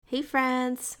Hey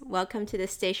friends, welcome to the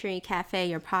Stationery Cafe,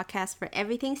 your podcast for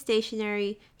everything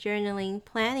stationery, journaling,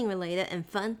 planning related, and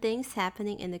fun things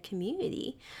happening in the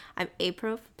community. I'm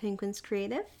April from Penguins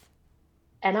Creative.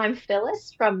 And I'm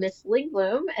Phyllis from Miss Ling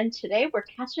Bloom, and today we're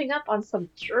catching up on some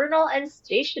journal and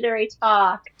stationery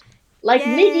talk, like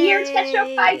mid-year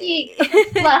techo kaigi,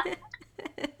 Yay!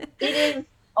 because it is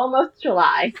almost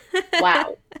July.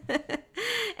 Wow.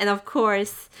 And of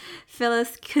course,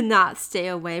 Phyllis could not stay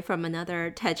away from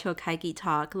another Techo Kaigi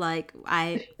talk. Like,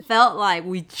 I felt like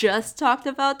we just talked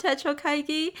about Techo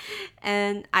Kaigi,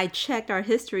 and I checked our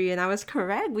history and I was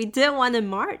correct. We did one in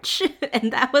March,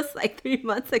 and that was like 3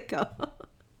 months ago.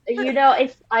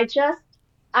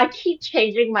 I keep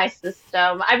changing my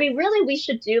system. I mean, really, we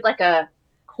should do like a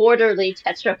quarterly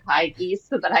techo kaigi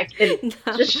so that I can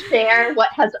No. just share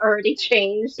what has already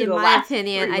changed in In the my last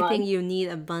opinion, three I think months. you need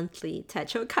a monthly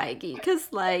Techo Kaigi because,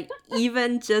 like,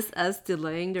 even just us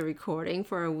delaying the recording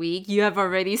for a week, you have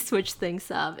already switched things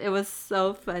up. It was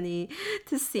so funny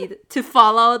to see, to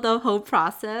follow the whole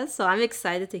process. So I'm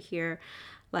excited to hear,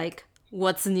 like,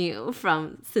 what's new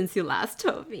from since you last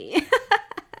told me.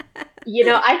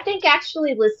 I think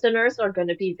actually listeners are going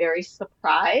to be very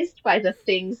surprised by the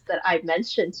things that I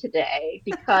mentioned today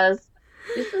because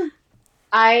this is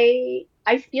I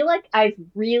feel like I've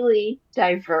really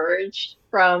diverged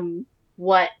from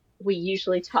what we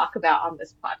usually talk about on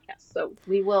this podcast. So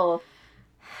we'll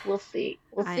see.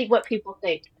 We'll I see what people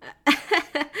think.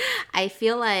 I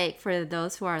feel like for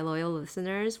those who are loyal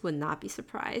listeners would not be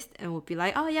surprised and would be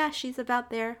like, "Oh yeah, she's about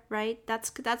there, right?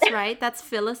 That's right. That's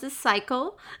Phyllis's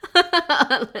cycle."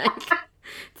 Like,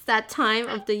 it's that time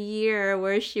of the year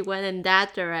where she went in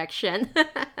that direction.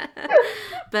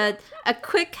 But a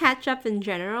quick catch up in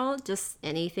general, just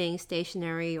anything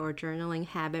stationery or journaling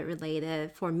habit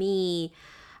related for me.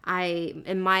 I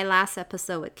in my last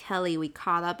episode with Kelly, we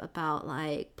caught up about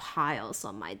like piles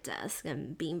on my desk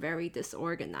and being very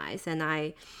disorganized. And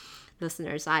I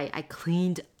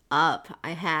cleaned up.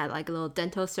 I had like a little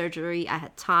dental surgery. I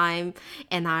had time,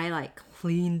 and I like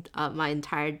cleaned up my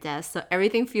entire desk, so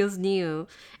everything feels new.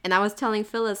 And I was telling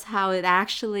Phyllis how it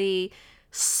actually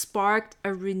sparked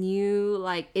a renewed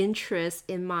like interest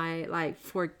in my like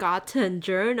forgotten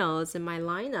journals in my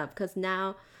lineup because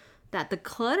now that the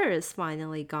clutter is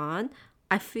finally gone,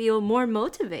 I feel more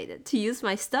motivated to use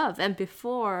my stuff. And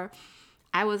before,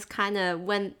 I was kind of,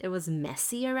 when it was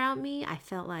messy around me, I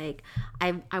felt like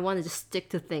I wanted to stick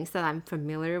to things that I'm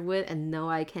familiar with and know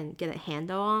I can get a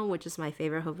handle on, which is my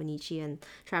favorite Hobonichi and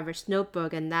Traverse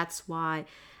notebook. And that's why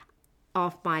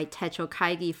off my Techo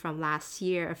Kaigi from last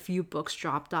year, a few books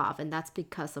dropped off. And that's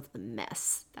because of the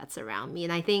mess that's around me.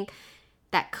 And I think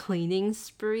that cleaning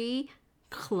spree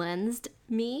cleansed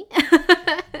me.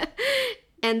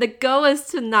 And the goal is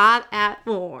to not add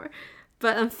more.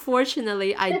 But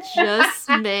unfortunately, I just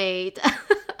made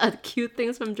a cute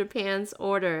things from Japan's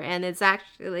order, and it's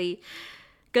actually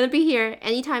gonna be here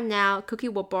anytime now. Cookie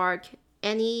will bark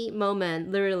any moment,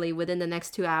 literally within the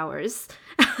next 2 hours,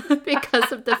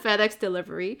 because of the FedEx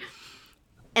delivery.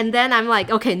 And then I'm like,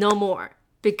 okay, no more,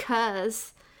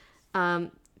 because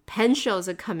pen shows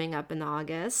are coming up in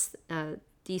August.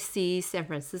 DC, San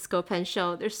Francisco pen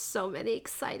show. There's so many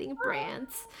exciting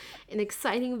brands and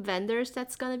exciting vendors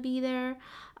that's gonna be there.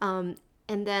 Um,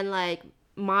 and then like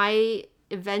my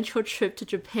eventual trip to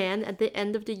Japan at the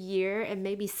end of the year, and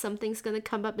maybe something's gonna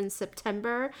come up in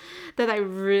September that I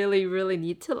really, really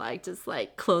need to like just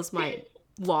like close my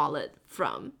wallet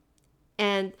from.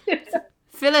 And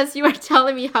Phyllis, you were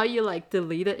telling me how you like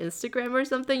deleted Instagram or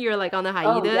something. You're like on a Oh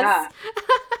hiatus. yeah.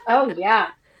 Oh yeah.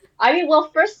 I mean, well,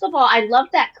 first of all, I love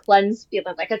that cleanse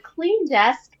feeling. Like a clean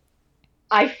desk,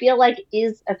 I feel like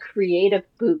is a creative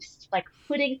boost. Like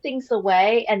putting things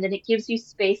away and then it gives you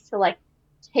space to like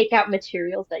take out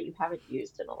materials that you haven't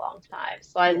used in a long time.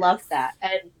 So I love Yes. that.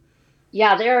 And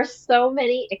yeah, there are so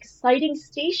many exciting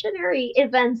stationery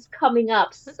events coming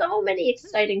up. So many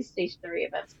exciting stationery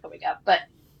events coming up. But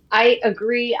I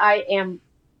agree. I am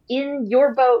in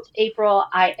your boat, April.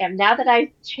 I am now that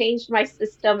I've changed my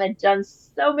system and done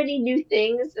so many new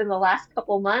things in the last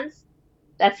couple months.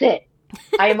 That's it.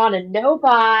 I am on a no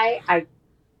buy. I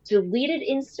deleted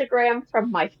Instagram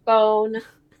from my phone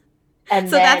and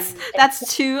So that's then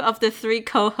that's two of the three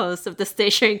co-hosts of the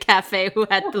Station Cafe who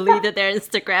had deleted their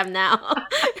Instagram now,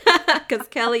 because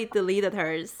Kelly deleted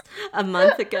hers a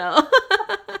month ago.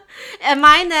 Am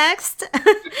I next?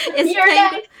 is you're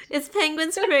Penguin next. is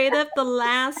Penguins Creative the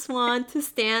last one to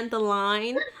stand the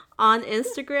line on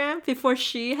Instagram before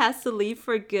she has to leave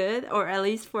for good, or at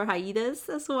least for hiatus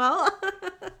as well?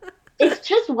 It's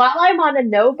just while I'm on a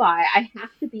no buy, I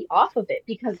have to be off of it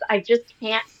because I just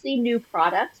can't see new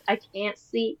products. I can't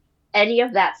see any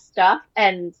of that stuff.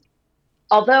 And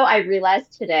although I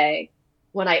realized today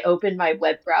when I opened my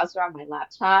web browser on my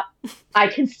laptop, I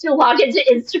can still log into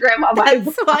Instagram on my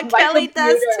That's what on my Kelly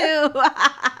does computer. too.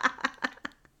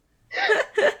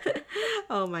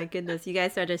 Oh my goodness, you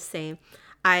guys are the same.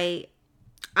 I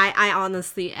I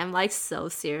honestly am like so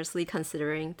seriously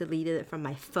considering deleting it from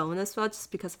my phone as well,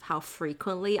 just because of how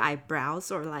frequently I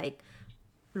browse or like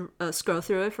scroll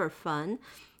through it for fun.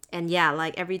 And yeah,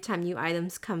 like every time new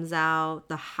items comes out,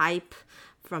 the hype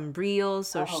from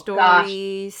reels or Oh gosh.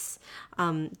 stories,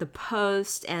 the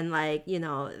post, and like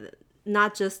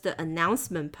not just the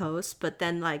announcement post, but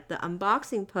then like the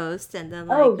unboxing post, and then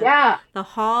like Oh yeah. the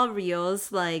haul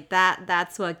reels, like that.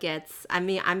 That's what gets. I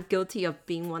mean, I'm guilty of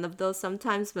being one of those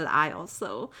sometimes, but I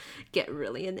also get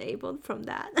really enabled from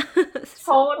that.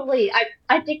 So, Totally.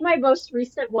 I think my most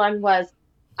recent one was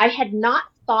I had not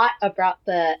thought about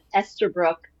the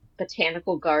Esterbrook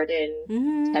Botanical Garden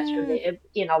mm, tetranyb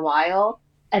in a while,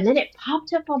 and then it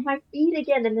popped up on my feed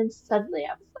again, and then suddenly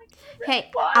I was like, I really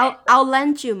hey, want I'll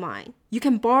lend you mine. You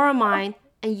can borrow it. mine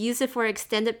and use it for an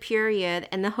extended period,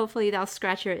 and then hopefully that'll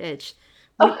scratch your itch.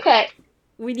 We Okay,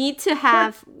 we need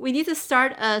to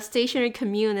start a stationary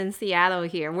commune in Seattle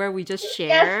here where we just yes,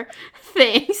 share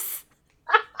things.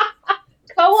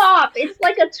 co-op. It's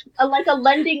like like a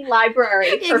lending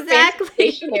library for fancy Exactly.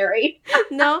 stationery.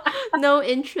 No, no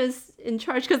interest in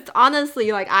charge, because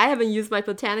honestly, like I haven't used my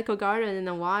botanical garden in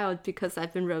a while because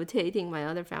I've been rotating my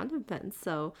other fountain pens.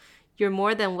 So you're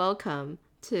more than welcome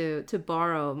to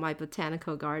borrow my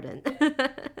botanical garden.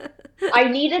 I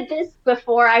needed this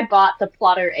before I bought the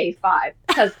Plotter A5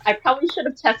 because I probably should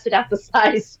have tested out the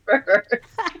size first.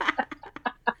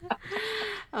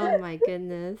 Oh my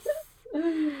goodness.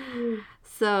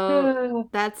 So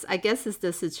that's, I guess, is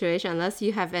the situation. Unless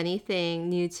you have anything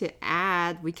new to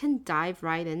add, we can dive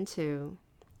right into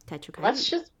Let's Tetrakaigi.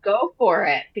 just go for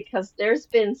it because there's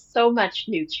been so much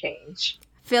new change.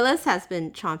 Phyllis has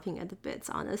been chomping at the bits,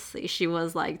 honestly. She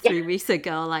was like Yeah, 3 weeks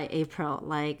ago, like, April,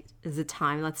 like, is it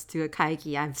time? Let's do a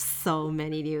kaigi. I have so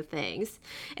many new things.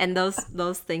 And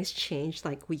those things change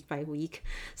like week by week.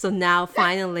 So now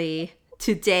finally,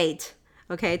 to date,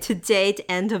 okay, to date,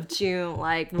 end of June,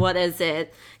 like, what is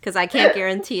it? Because I can't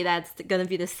guarantee that's gonna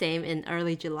be the same in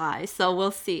early July. So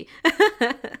we'll see.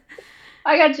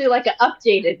 I got to do like an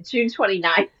updated June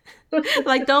 29th.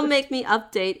 Like, don't make me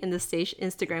update in the station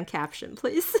Instagram caption,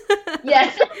 please.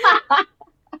 Yes.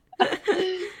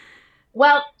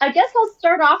 Well, I guess I'll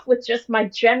start off with just my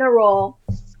general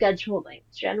scheduling,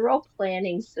 general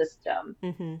planning system,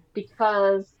 Hmm.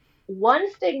 because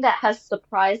one thing that has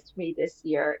surprised me this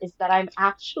year is that I'm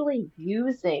actually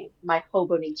using my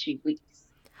Hobonichi weeks.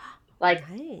 Like,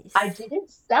 I Nice. didn't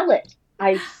sell it.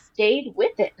 I stayed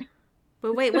with it.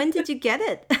 But wait, when did you get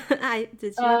it? I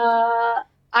did you?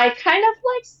 I kind of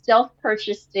like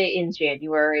self-purchased it in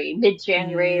January,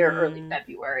 mid-January or early Mm,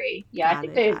 February. Yeah, I got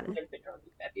think it, they got it. might have been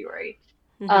early February.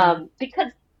 Hmm.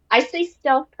 Because I say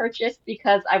self-purchased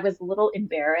because I was a little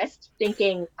embarrassed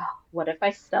thinking, oh, what if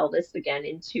I sell this again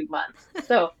in 2 months?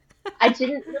 So I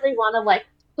didn't really want to like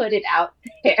put it out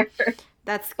there.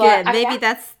 That's But good. I Maybe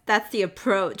that's the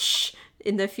approach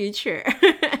in the future.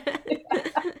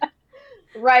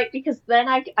 right, because then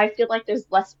I feel like there's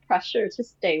less pressure to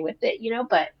stay with it,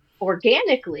 but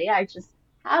organically I just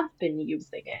have been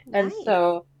using it. And Nice.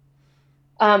 so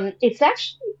it's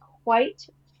actually quite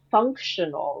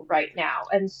functional right now.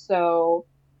 And so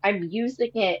I'm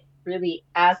using it really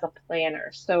as a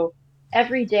planner. So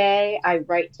every day I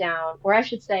write down, or I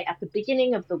should say at the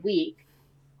beginning of the week,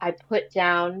 I put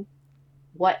down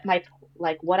what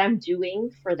what I'm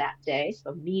doing for that day,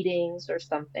 so meetings or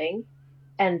something.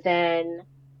 And then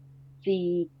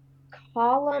the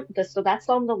so that's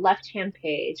on the left-hand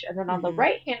page. And then on the Hmm.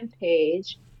 right-hand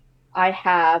page, I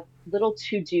have little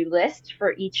to-do list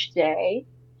for each day,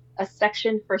 a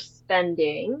section for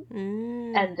spending,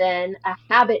 Mm, and then a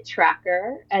habit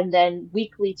tracker, and then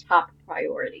weekly top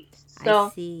priorities. I So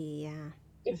see. Yeah.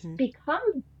 it's Hmm.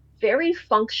 become very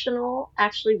functional,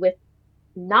 actually, with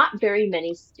not very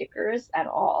many stickers at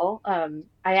all.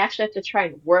 I actually have to try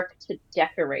and work to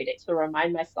decorate it to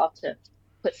remind myself to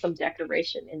put some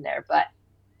decoration in there. But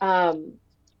um,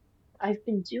 I've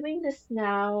been doing this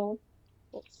now.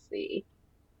 Let's see.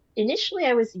 Initially,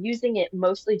 I was using it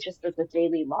mostly just as a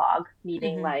daily log,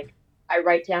 meaning Hmm. like I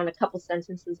write down a couple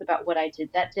sentences about what I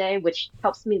did that day, which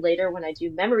helps me later when I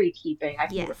do memory keeping. I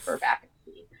can refer Yes. back and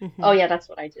see, oh, Hmm. yeah, that's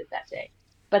what I did that day.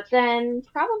 But then,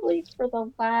 probably for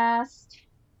the last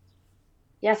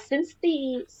Yeah, since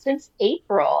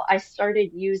April, I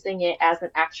started using it as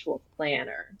an actual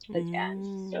planner again.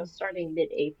 So Mm, starting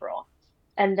mid-April.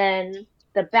 And then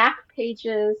the back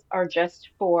pages are just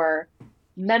for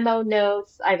memo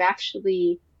notes. I've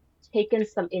actually taken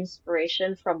some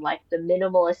inspiration from like the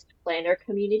minimalist planner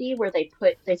community where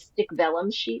they stick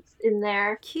vellum sheets in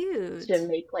there to cute.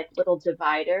 make like little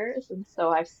dividers. And so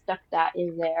I've stuck that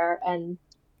in there and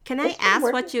Can I it's been ask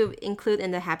working. what you include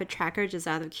in the habit tracker just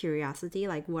out of curiosity?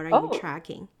 Like, what are you Oh,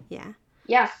 tracking? Yeah.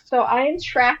 yes. So I am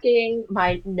tracking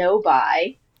my no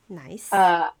buy, Nice.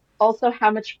 uh, also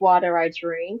how much water I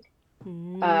drink.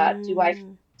 Do I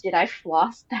Mm. did I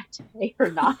floss that day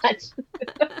or not?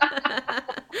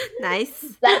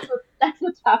 Nice. That's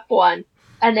a tough one.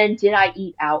 And then did I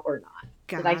eat out or not?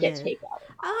 Did I Got get it. takeout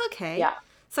or not? Oh, okay. Yeah,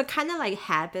 So kind of like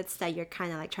habits that you're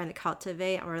kind of like trying to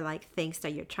cultivate, or like things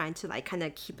that you're trying to like kind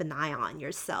of keep an eye on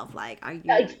yourself. Like, are you?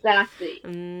 exactly.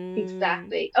 Mm,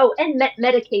 Exactly. Oh, and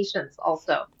medications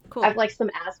also. I cool. have like some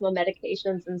asthma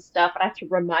medications and stuff, and I have to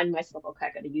remind myself, okay,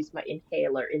 I got to use my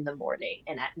inhaler in the morning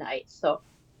and at night. So,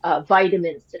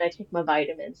 vitamins, did I take my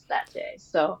vitamins that day?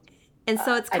 So, And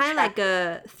so it's I kind of track like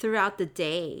a throughout the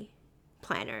day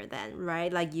planner then,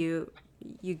 right? Like you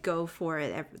go for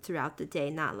it throughout the day,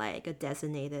 not like a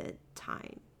designated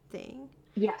time thing.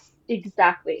 Yes,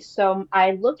 exactly. So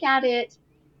I look at it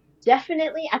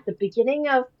definitely at the beginning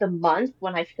of the month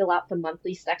when I fill out the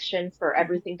monthly section for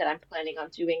everything that I'm planning on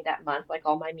doing that month, like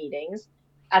all my meetings.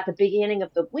 At the beginning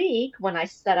of the week when I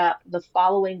set up the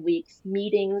following week's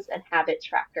meetings and habit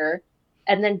tracker.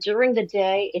 And then during the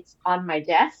day, it's on my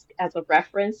desk as a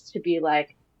reference to be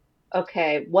like,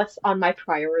 okay, what's on my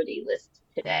priority list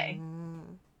today?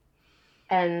 Mm.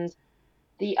 And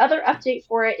the other update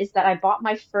for it is that I bought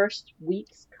my first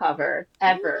week's cover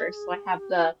ever. So I have Ooh,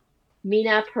 the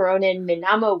Mina Peronin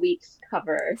Minamo week's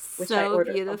cover, which I so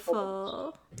ordered from Phyllis.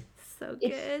 beautiful. So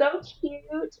It's good. so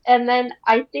cute. And then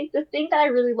I think the thing that I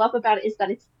really love about it is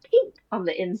that it's pink on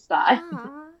the inside.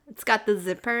 Ah, it's got the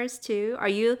zippers too. Are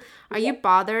you Yeah.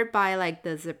 bothered by like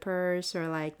the zippers or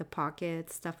like the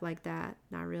pockets, stuff like that?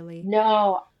 Not really.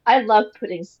 No, I love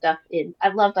putting stuff in. I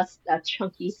love a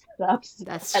chunky setup, so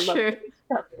That's I love true. putting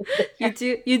stuff in there.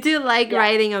 You do like Yeah.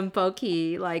 writing on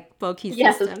bulky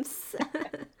Yes. systems.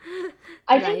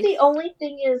 I think the Nice. only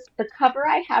thing is the cover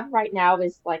I have right now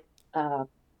is like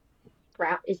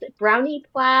brown, is it brownie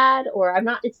plaid or I'm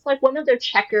not, it's like one of their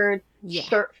checkered Yeah.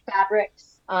 shirt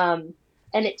fabrics.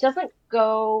 And it doesn't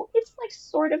go, it's like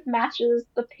sort of matches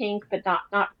the pink, but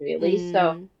not really.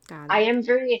 So Mm, got I it. am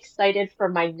very excited for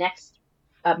my next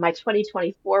my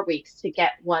 2024 weeks to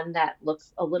get one that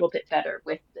looks a little bit better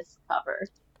with this cover.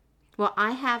 Well,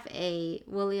 I have a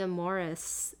William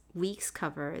Morris Weeks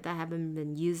cover that I haven't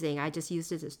been using. I just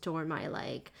used it to store my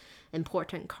like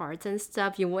important cards and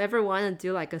stuff. You ever want to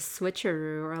do like a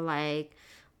switcheroo or like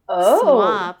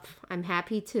Oh, swap? I'm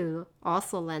happy to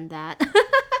also lend that.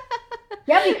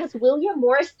 yeah, because William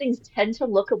Morris things tend to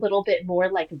look a little bit more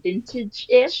like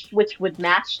vintage-ish, which would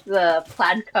match the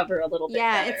plaid cover a little bit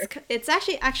Yeah, better. it's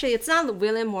actually it's not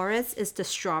William Morris. It's the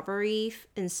strawberry,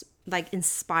 like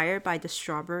inspired by the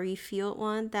strawberry field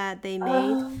one that they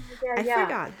made. Oh, yeah, I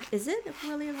yeah. forgot. Is it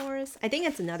William Morris? I think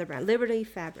it's another brand, Liberty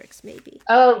Fabrics, maybe.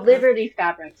 Oh, Uh, Liberty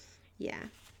Fabrics. yeah,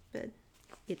 but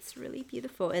it's really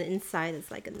beautiful, and inside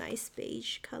is like a nice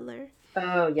beige color.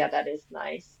 Oh, yeah, that is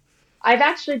nice. I've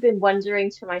actually been wondering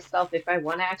to myself if I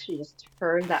want to actually just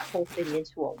turn that whole thing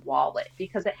into a wallet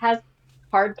because it has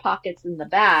card pockets in the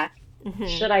back. Hmm.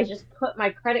 Should I just put my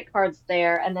credit cards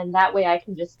there and then that way I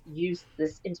can just use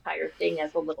this entire thing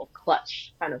as a little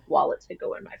clutch kind of wallet to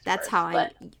go in my That's purse? how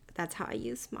But I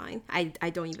use mine. I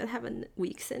don't even have a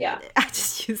weeks in yeah. it. I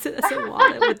just use it as a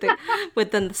wallet with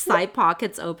the side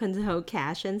pockets open to hold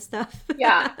cash and stuff.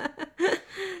 Yeah.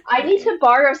 I need Nice. to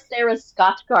borrow Sarah's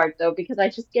Scotch guard though because I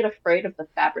just get afraid of the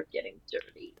fabric getting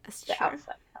dirty, That's the true.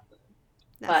 outside cover.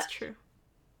 That's But true.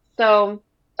 so,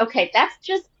 okay, that's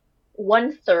just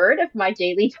one third of my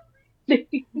daily.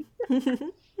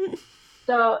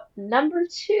 So, number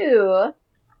two,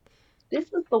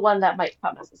 this is the one that might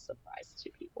come as a surprise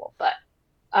to people, but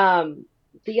um,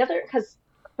 the other, because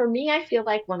for me, I feel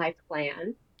like when I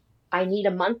plan, I need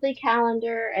a monthly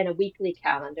calendar and a weekly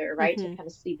calendar, right, to Hmm. kind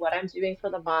of see what I'm doing for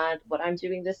the month, what I'm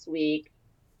doing this week.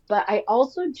 But I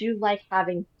also do like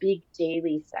having big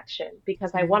daily section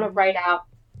because I want to write Mm, out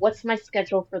what's my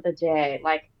schedule for the day,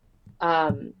 like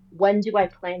when do I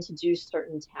plan to do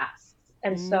certain tasks.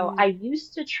 And so I mm.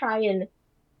 used to try and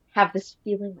have this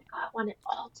feeling like, oh, I want it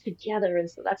all together. And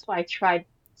so that's why I tried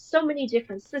so many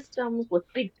different systems with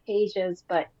big pages,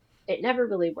 but it never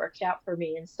really worked out for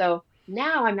me. And so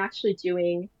now I'm actually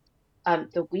doing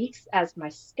the weeks as my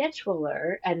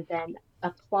scheduler, and then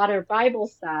a plotter Bible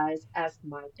size as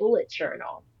my bullet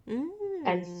journal.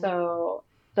 And Mm. so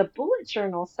the bullet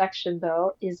journal section,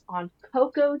 though, is on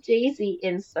Cocoa Daisy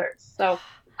inserts. So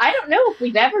I don't know if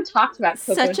we've ever talked about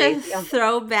Cocoa Such a Daisy on the.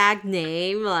 throwback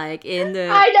name, like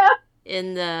I know.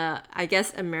 in the I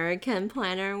guess American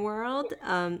planner world.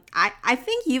 I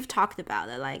think you've talked about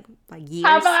it like Have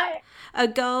years I?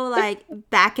 ago, like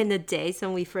back in the days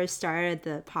when we first started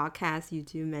the podcast. You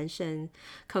do mention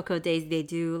Cocoa Days. They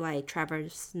do like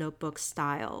Trevor's Notebook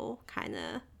style kind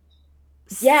of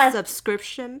Yes,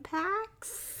 subscription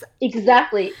packs.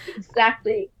 exactly,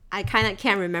 exactly. I kind of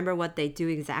can't remember what they do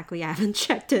exactly. I haven't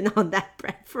checked in on that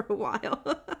brand for a while.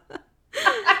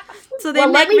 So they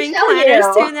Well, let make me ring tell planners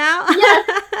you. too now. Yes.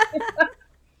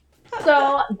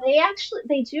 So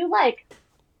they do like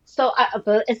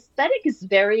the aesthetic is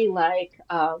very like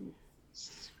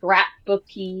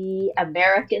scrapbooky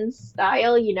American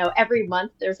style. Every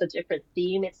month there's a different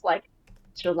theme. It's like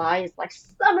July is like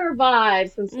summer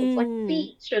vibes, and so it's like Mm,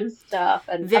 beach and stuff.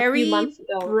 And a few very months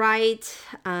ago, bright,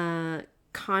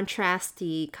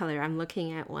 contrasty color. I'm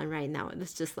looking at one right now.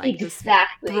 It's just like this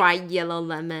exactly, bright yellow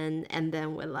lemon, and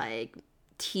then with like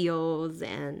teals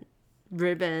and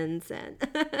ribbons and.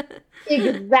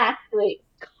 exactly,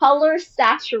 color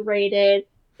saturated,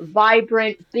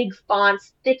 vibrant, big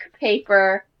fonts, thick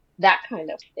paper, that kind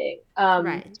of thing.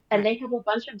 Right, And they right. have a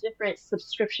bunch of different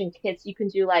subscription kits. You can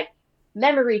do like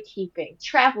memory keeping,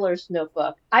 traveler's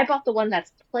notebook. I bought the one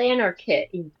that's planner kit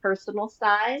in personal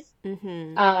size.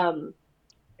 Mm-hmm. Um,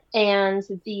 and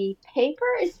the paper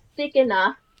is thick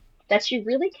enough that you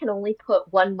really can only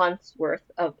put 1 month's worth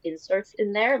of inserts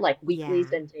in there, like Yeah.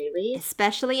 weeklies and dailies.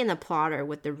 Especially in a plotter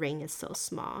with the ring is so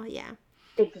small. Yeah.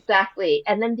 Exactly.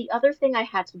 And then the other thing I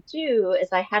had to do is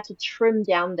I had to trim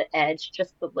down the edge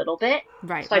just a little bit.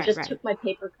 Right, So I right, just right. took my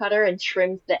paper cutter and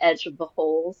trimmed the edge of the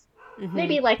holes, Mm-hmm.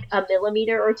 maybe like a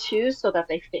millimeter or two so that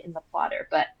they fit in the plotter.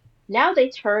 But now they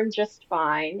turn just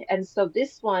fine. And so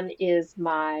this one is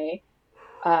my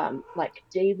like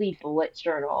daily bullet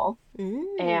journal,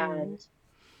 Mm. and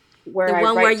where The I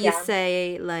one where write you down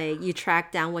say like you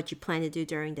track down what you plan to do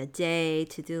during the day,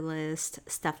 to-do list,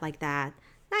 stuff like that.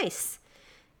 Nice.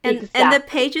 And the exactly.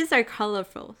 pages are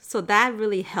colorful. So that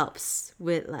really helps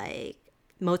with like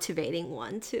motivating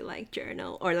one to like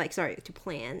journal or like sorry, to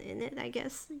plan in it, I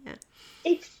guess. Yeah.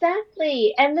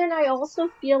 Exactly. And then I also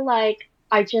feel like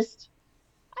I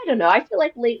don't know. I feel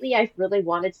like lately I've really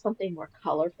wanted something more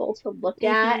colorful to look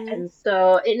at. Mm-hmm. And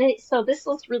so this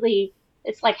was really,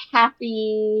 it's like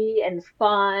happy and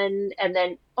fun and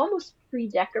then almost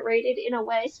pre-decorated in a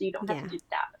way, so you don't have to Yeah. do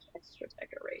that much extra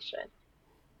decoration.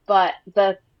 But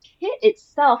the kit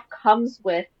itself comes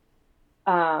with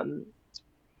um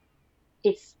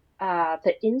it's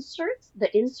the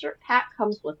insert pack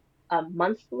comes with a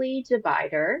monthly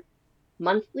divider,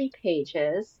 monthly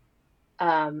pages,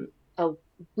 um, a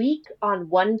week on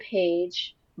 1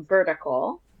 page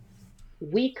vertical,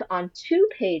 week on 2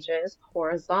 pages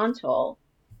horizontal,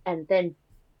 and then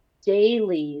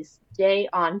dailies, day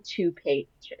on 2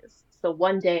 pages. So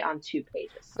 1 day on 2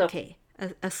 pages. So Okay.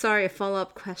 Sorry, a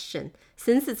follow-up question.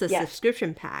 Since it's a yes,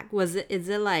 subscription pack, was it is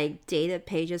it like dated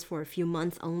pages for a few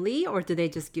months only, or do they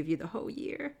just give you the whole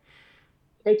year?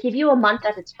 they give you a month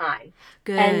at a time.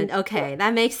 Good. And the, Okay,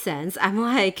 that makes sense. I'm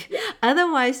like, yeah,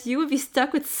 otherwise you would be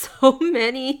stuck with so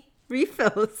many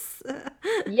refills.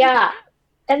 yeah.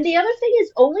 And the other thing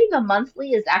is only the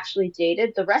monthly is actually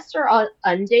dated. The rest are all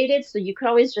undated, so you can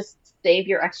always just save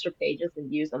your extra pages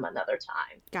and use them another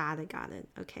time. Got it. Got it.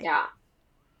 Okay. Yeah.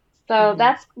 So Mm-hmm.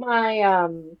 that's my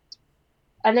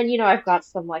and then I've got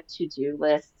some like to-do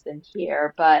lists in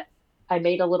here, but I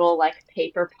made a little like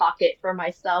paper pocket for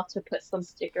myself to put some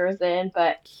stickers in,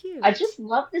 but I Cute. just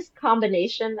love this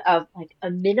combination of like a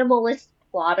minimalist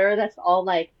plotter that's all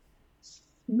like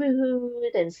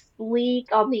smooth and sleek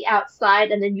on the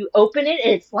outside, and then you open it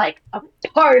and it's like a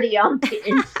party on the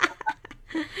inside.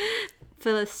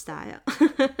 Phyllis style.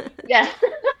 Yes.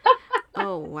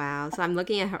 Oh wow. So I'm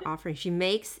looking at her offering. She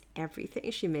makes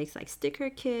everything. She makes like sticker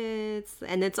kits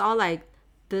and it's all like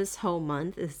this whole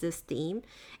month is this theme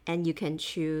and you can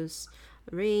choose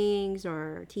rings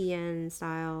or TN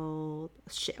style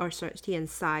or sorry, TN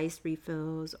size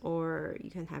refills or you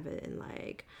can have it in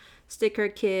like sticker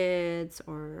kits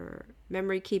or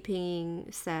memory keeping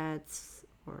sets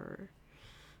or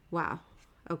wow.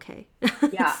 Okay.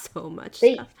 Yeah. So much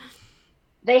They stuff.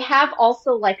 They have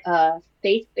also like a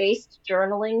faith-based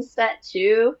journaling set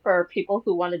too for people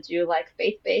who want to do like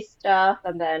faith-based stuff.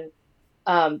 And then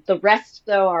the rest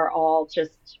though are all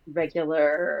just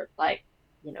regular like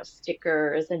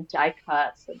stickers and die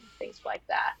cuts and things like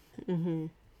that. Mm-hmm.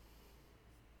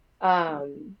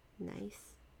 Um,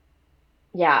 Nice.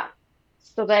 yeah.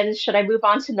 So then should I move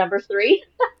on to number three?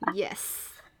 Yes.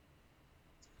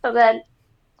 So then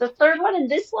the third one, and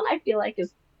this one I feel like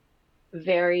is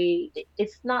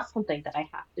it's not something that I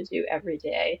have to do every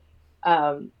day.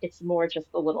 It's more just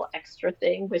a little extra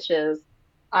thing, which is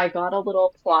I got a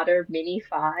little plotter mini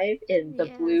 5 in the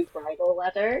Yeah. blue bridal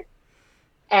leather,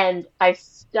 and I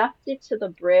stuffed it to the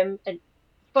brim. And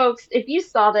folks, if you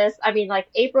saw this, I mean, like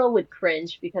April would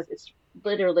cringe because it's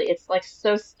like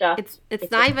so stuffed, It's it's a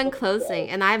not even total closing,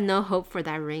 joke. and I have no hope for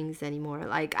that rings anymore.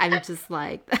 Like I'm just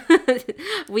like,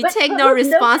 we But take but no look,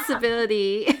 no gap,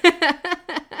 responsibility.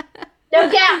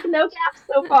 no gap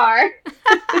so far.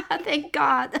 Thank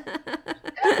God.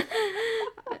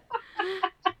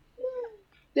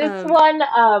 This um, one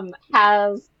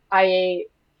has I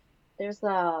there's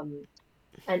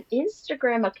an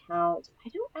Instagram account. I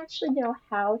don't actually know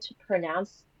how to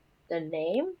pronounce the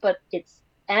name, but it's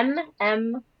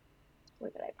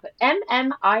what did I put?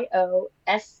 MMIOSPT.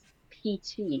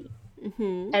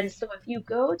 mhm. And so if you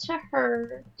go to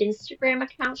her Instagram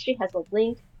account, she has a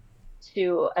link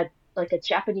to a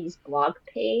Japanese blog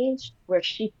page where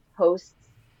she posts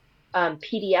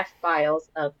PDF files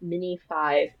of mini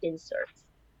 5 inserts.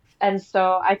 And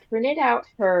so I printed out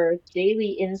her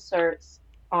daily inserts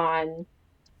on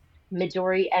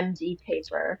Midori MD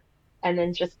paper and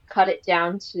then just cut it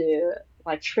down to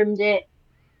like trimmed it.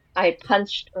 I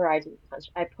punched, or I didn't punch,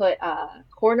 I put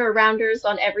corner rounders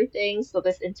on everything. So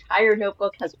this entire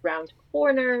notebook has round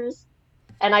corners.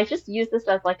 And I just use this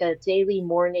as like a daily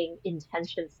morning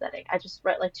intention setting. I just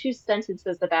write like 2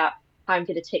 sentences about how I'm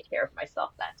going to take care of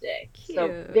myself that day. So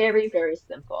Cute. very, very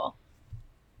simple.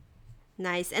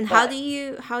 Nice. And But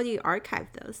how do you archive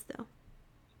those though?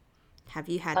 Have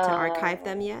you had to archive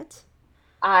them uh, yet?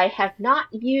 I have not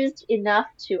used enough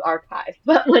to archive,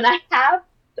 but when I have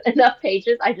enough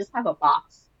pages, I just have a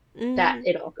box that Mm,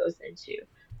 it all goes into.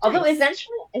 Although nice.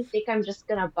 eventually I think I'm just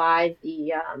gonna buy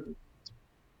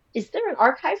is there an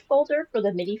archive folder for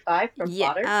the Mini 5 from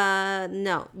Yeah. Plotter?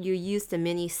 No. You use the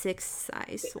mini 6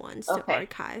 size ones to Okay,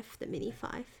 archive the mini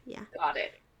 5. Yeah. got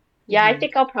it. Yeah, I Mm-hmm.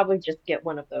 think I'll probably just get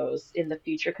one of those in the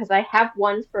future because I have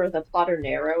one for the Plotter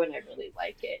Narrow and I really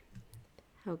like it.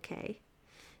 Okay.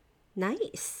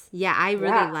 Nice. Yeah, I really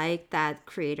Yeah. like that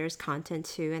creator's content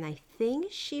too. And I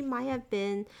think she might have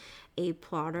been a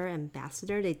plotter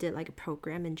ambassador. They did like a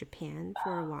program in Japan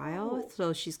for a while. Oh,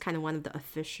 So she's kind of one of the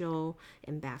official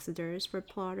ambassadors for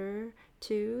plotter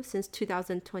too since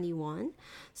 2021.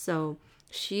 So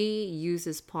she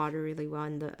uses plotter really well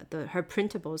in the her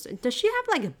printables. And does she have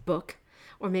like a book?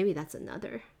 Or maybe that's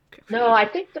another no, I creator.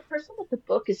 think the person with the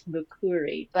book is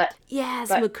Mukuri, but Yes,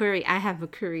 but Mukuri. I have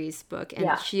Mukuri's book, and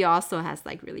yeah, she also has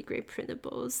like really great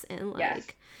printables and yes.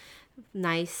 like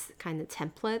nice kind of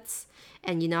templates.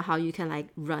 And you know how you can like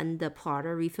run the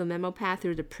plotter refill memo pad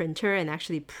through the printer and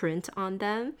actually print on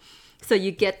them. So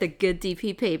you get the good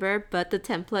DP paper, but the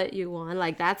template you want.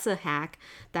 Like that's a hack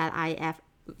that I have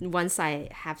once I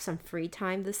have some free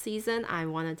time this season, I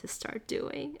wanted to start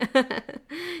doing.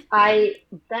 Yeah. I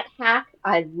that hack,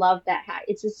 I love that hack.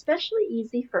 It's especially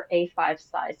easy for A5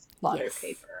 size plotter Yes.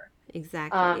 paper.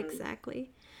 Exactly, Um,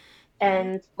 exactly. Yeah.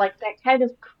 and like that kind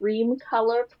of cream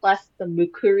color plus the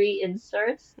Mukuri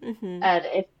inserts. Mhm.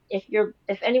 And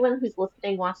if anyone who's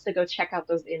listening wants to go check out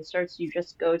those inserts, you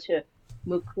just go to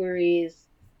Mukuri's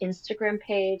Instagram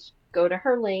page, go to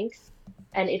her links,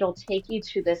 and it'll take you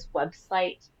to this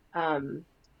website. Um,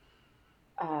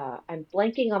 I'm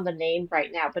blanking on the name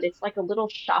right now, but it's like a little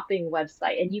shopping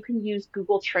website, and you can use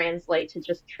Google Translate to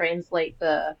just translate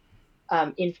the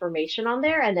information on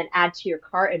there and then add to your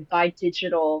cart and buy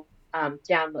digital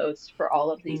downloads for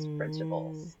all of these Mm,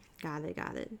 printables. got it,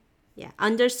 got it. Yeah.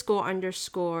 Underscore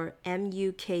underscore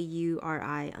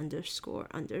MUKURI underscore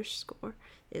underscore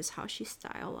is how she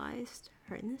stylized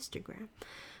her Instagram.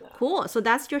 So, Cool. So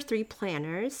that's your three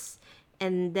planners.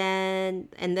 And then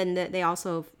they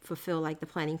also fulfill like the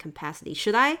planning capacity.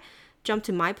 Should I jump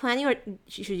to my planning or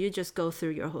should you just go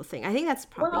through your whole thing? I think that's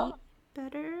probably well,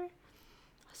 better.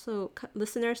 So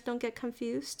listeners don't get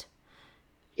confused.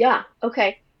 yeah,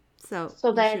 okay. So So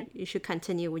you then should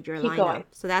continue with your keep going. lineup.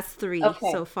 So that's three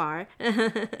Okay. so far.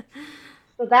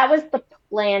 So that was the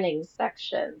planning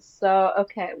section. So,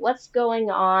 okay, what's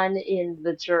going on in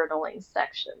the journaling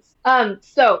sections?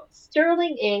 So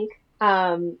Sterling Ink,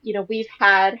 we've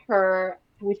had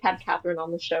Catherine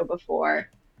on the show before,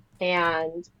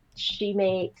 and she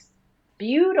makes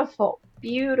beautiful,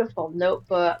 beautiful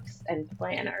notebooks and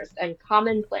planners. And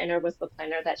Common Planner was the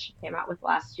planner that she came out with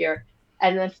last year.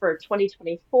 And then for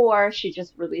 2024, she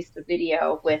just released a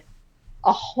video with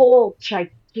a whole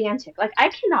gigantic, like I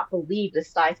cannot believe the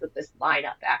size of this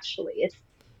lineup actually. It's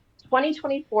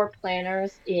 2024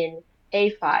 planners in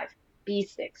A5,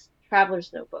 B6,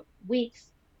 Traveler's Notebook,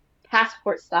 Weeks,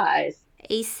 passport size,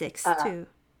 A6 uh, too.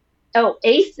 oh,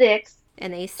 A6,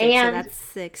 And A6, so and that's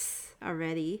six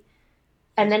already.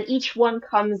 and Yeah. then each one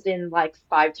comes in like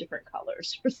five different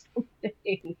colors or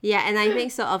something. Yeah, and I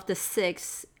think so of the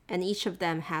six, and each of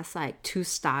them has like two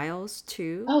styles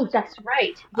too. Oh, that's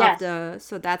right. Of Yes. the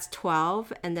so that's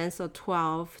 12, and then so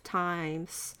 12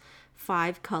 times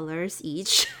five colors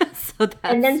each. So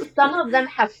And then that's some of them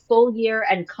have full year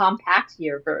and compact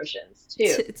year versions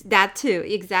too. that too,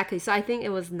 exactly. So I think it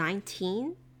was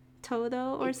 19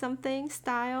 total or something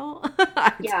style.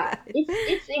 Yeah,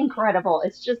 it's incredible.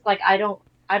 It's just like I don't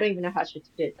even know how she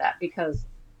did that because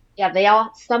yeah, they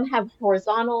all some have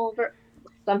horizontal,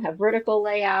 some have vertical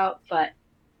layout, but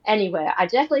anyway, I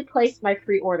definitely placed my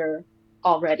pre-order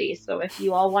already. So if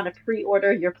you all want to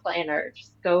pre-order your planner,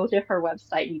 just go to her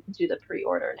website and you can do the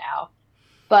pre-order now.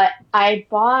 But I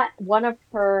bought one of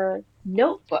her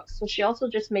notebooks. So she also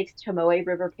just makes Tomoe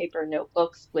River paper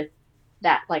notebooks with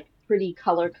that like pretty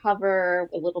color cover,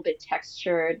 a little bit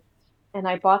textured. And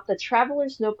I bought the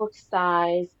Traveler's Notebook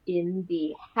size in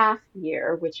the half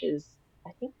year, which is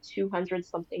I think 200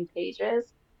 something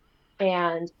pages.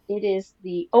 And it is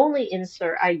the only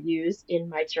insert I use in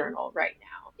my journal right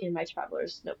now, in my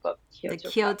Traveler's Notebook The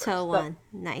Kyoto cover. Kyoto So one,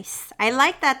 nice. I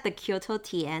like that the Kyoto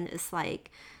TN is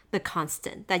like the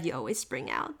constant that you always bring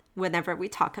out whenever we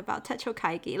talk about techo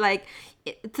kaigi. Like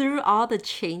through all the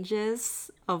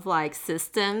changes of like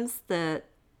systems, the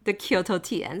Kyoto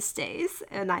TN stays,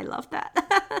 and I love that.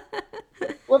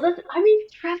 well, I mean,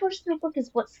 Traveler's Notebook is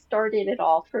what started it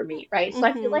all for me, right? So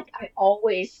I feel Hmm. like I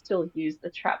always still use the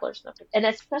Traveler's Notebook. And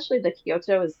especially the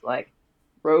Kyoto is like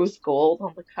rose gold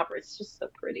on the cover. It's just so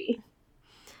pretty.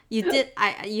 You did.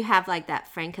 You have like that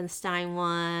Frankenstein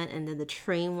one, and then the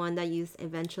train one that you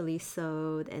eventually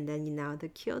sold, and then you now the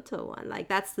Kyoto one. Like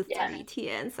that's the Yes. three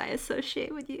TNs I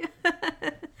associate with you.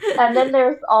 And then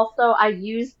there's also, I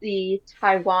use the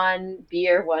Taiwan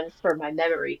beer one for my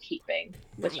memory keeping,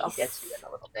 which I'll get to Nice, in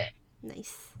a little bit.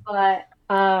 nice. But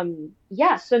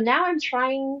yeah, so now I'm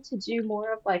trying to do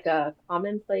more of like a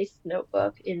commonplace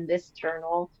notebook in this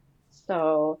journal.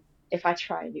 So if I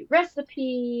try a new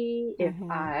recipe, if Hmm.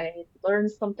 I learn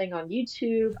something on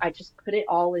YouTube, I just put it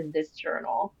all in this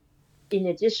journal in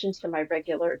addition to my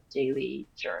regular daily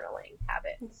journaling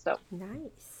habit. So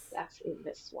Nice. that's in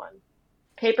this one.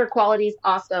 Paper quality is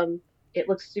awesome. It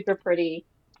looks super pretty.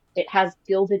 It has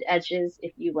gilded edges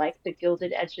if you like the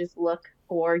gilded edges look,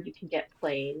 or you can get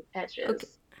plain Okay,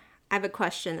 edges. I have a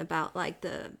question about like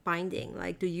the binding.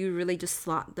 Like, do you really just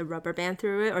slot the rubber band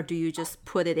through it, or do you just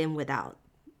put it in without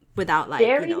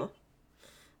like Very,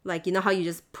 like how you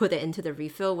just put it into the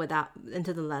refill without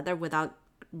into the leather without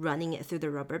running it through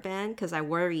the rubber band? Because I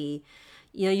worry,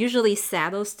 usually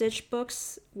saddle stitch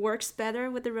books works better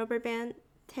with the rubber band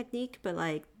technique, but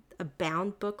like a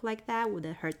bound book like that would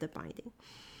it hurt the binding?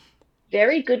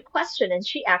 very good question. And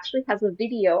she actually has a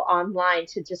video online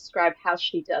to describe how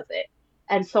she does it.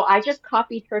 And so I just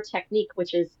copied her technique,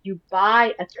 which is you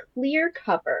buy a clear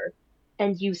cover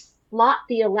and you slot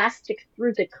the elastic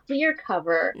through the clear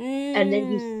cover, and then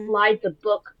you Mm. slide the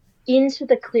book into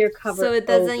the clear So cover it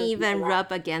doesn't over the even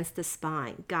rub elastic. against the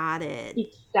spine. Got it.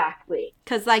 Exactly.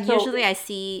 Because, like, So usually I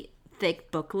see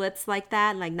thick booklets like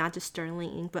that, like not just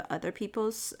Sterling ink, but other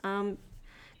people's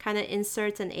kind of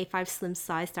inserts and A5 slim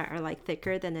size that are like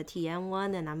thicker than the TN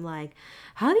one. And I'm like,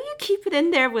 how do you keep it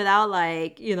in there without,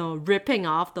 like, ripping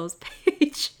off those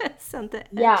pages on the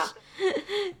yeah, edge?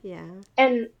 Yeah.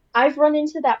 and I've run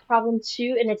into that problem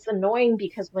too, and it's annoying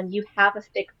because when you have a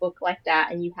thick book like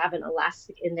that and you have an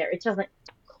elastic in there, it doesn't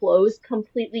close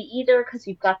completely either because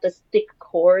you've got this thick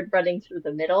cord running through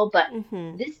the middle. But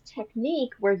Mm-hmm. this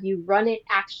technique where you run it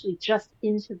actually just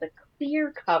into the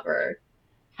clear cover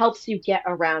helps you get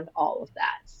around all of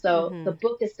that. So Mm-hmm. the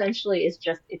book essentially is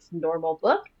just its normal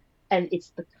book, and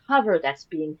it's the cover that's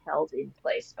being held in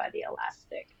place by the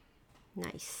elastic.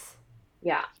 Nice.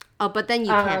 Yeah. Oh, but then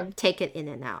you can't Um, take it in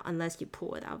and out unless you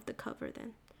pull it out of the cover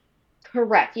then.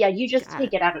 Correct. Yeah, you just Got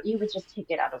take it. it out of, you would just take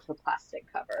it out of the plastic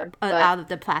cover. But Out of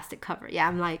the plastic cover. Yeah,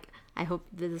 I'm like, I hope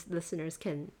the listeners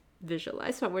can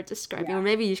visualize what we're describing, or yeah,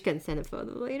 maybe you can send a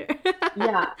photo later.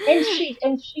 yeah.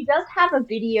 And she does have a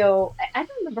video. I don't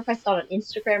remember if I saw it on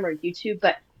Instagram or YouTube,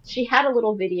 but she had a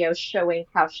little video showing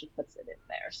how she puts it in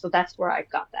there. So that's where I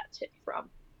got that tip from.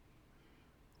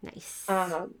 Nice.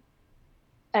 Um,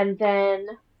 and then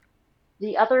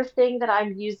the other thing that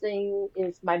I'm using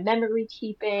is my memory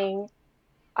keeping.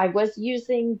 I was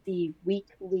using the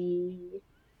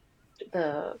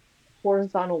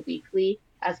horizontal weekly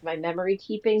as my memory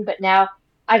keeping, but now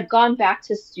I've gone back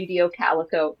to Studio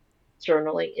Calico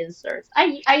journaling inserts.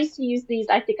 I used to use these.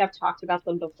 I think I've talked about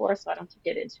them before, so I don't have to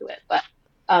get into it. But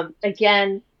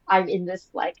again, I'm in this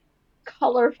like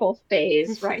colorful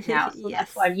phase right now, so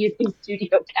that's why Yes. I'm using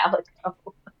Studio Calico.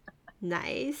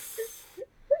 Nice.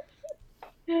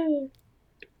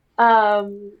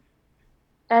 Um,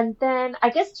 and then I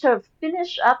guess to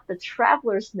finish up the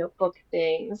traveler's notebook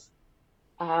things.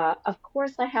 Of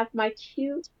course, I have my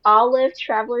cute olive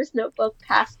traveler's notebook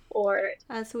passport,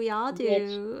 As we all which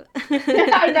do.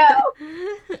 I know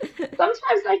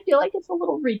sometimes I feel like it's a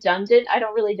little redundant. I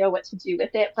don't really know what to do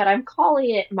with it, but I'm calling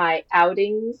it my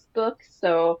outings book.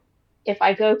 So if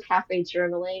I go cafe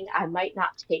journaling, I might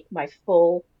not take my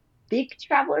full big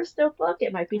traveler's notebook.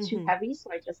 It might be too Hmm. heavy,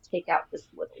 so I just take out this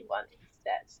little one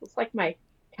instead. So it's like my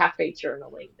cafe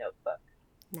journaling notebook.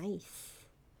 Nice.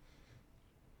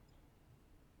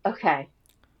 Okay,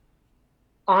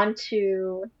 on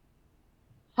to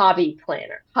hobby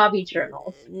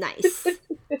journals. Nice.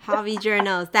 Hobby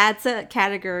journals. That's a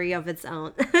category of its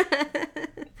own.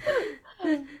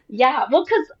 Yeah, well,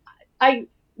 because I,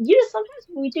 sometimes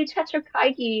when we do techo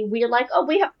kaigi, we're like, oh,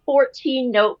 we have 14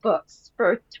 notebooks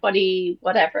for 20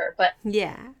 whatever, but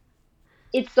Yeah,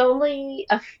 it's only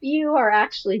a few are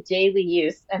actually daily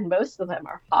use, and most of them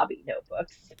are hobby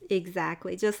notebooks.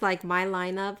 exactly. Just like my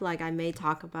lineup, like I may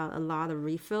talk about a lot of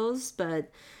refills,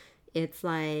 but it's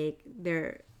like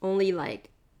there only like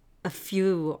a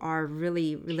few are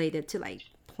really related to like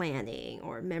planning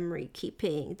or memory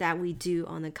keeping that we do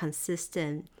on a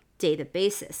consistent data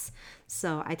basis.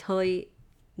 So I totally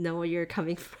know where you're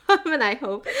coming from, and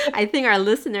I think our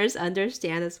listeners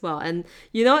understand as well. And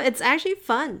it's actually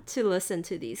fun to listen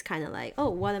to these kind of like, oh,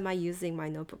 what am I using my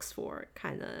notebooks for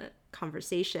kind of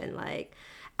conversation, like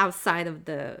outside of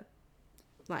the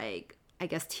like I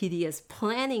guess tedious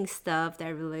planning stuff that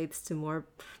relates to more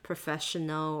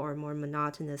professional or more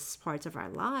monotonous parts of our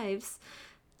lives.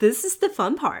 This is the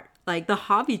fun part. Like the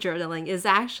hobby journaling is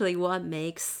actually what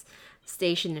makes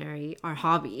stationery our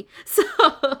hobby. So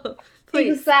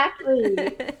please. Exactly.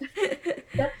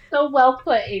 That's so well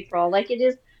put, April. Like it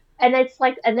is, and it's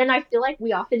like, and then I feel like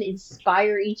we often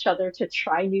inspire each other to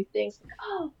try new things. Like,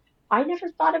 oh, I never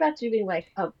thought about doing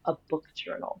like a book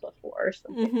journal before or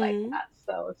something like Mm-hmm. that.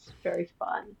 So it's very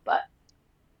fun. But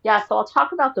yeah, so I'll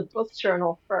talk about the book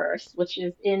journal first, which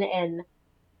is in an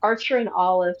Archer and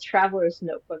Olive Traveler's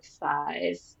Notebook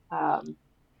size,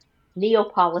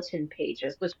 Neapolitan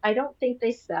pages, which I don't think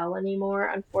they sell anymore,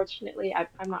 unfortunately.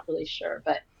 I'm not really sure,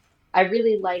 but I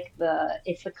really like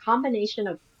it's a combination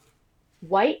of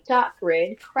white dot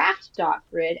grid, craft dot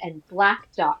grid, and black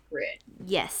dot grid.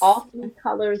 Yes. All three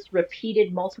colors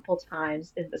repeated multiple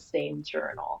times in the same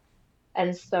journal.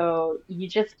 And so you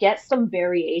just get some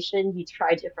variation. You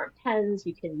try different pens,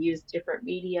 you can use different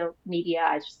media.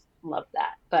 I just love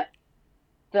that. But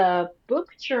the book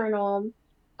journal,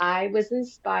 I was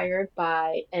inspired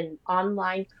by an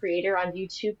online creator on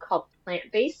YouTube called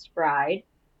Plant-Based Bride.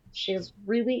 She has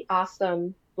really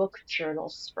awesome book journal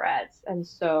spreads. And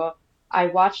so I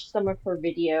watched some of her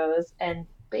videos and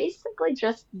basically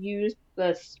just used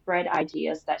the spread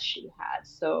ideas that she had.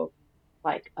 So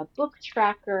like a book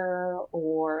tracker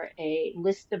or a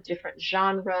list of different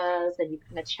genres, and you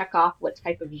kind of check off what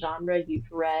type of genre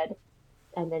you've read,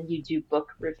 and then you do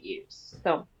book reviews.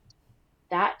 So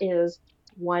that is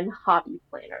one hobby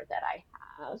planner that I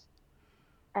have.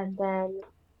 And then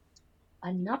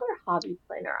another hobby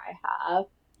planner I have,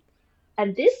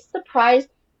 and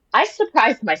I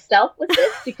surprised myself with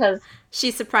this because She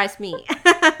surprised me.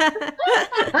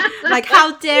 Like,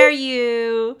 how dare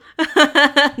you?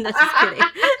 No, just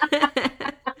kidding.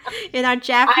 In our I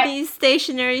Japanese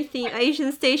stationery theme,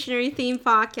 Asian stationery theme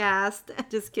podcast.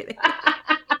 Just kidding.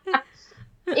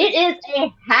 it is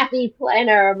a happy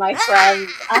planner, my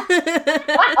friends.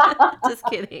 Just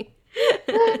kidding.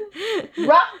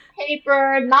 Rough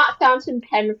paper, not fountain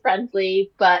pen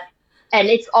friendly, but and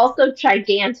it's also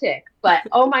gigantic. But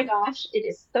oh my gosh, it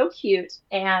is so cute.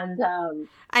 And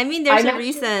I mean, there's I'm a actually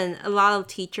reason a lot of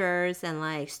teachers and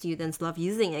like students love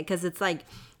using it because it's like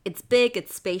it's big,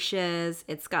 it's spacious,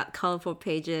 it's got colorful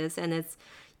pages, and it's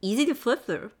easy to flip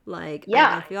through. Like I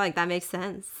yeah, feel like that makes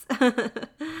sense. and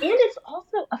it's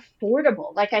also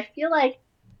affordable. Like I feel like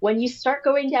when you start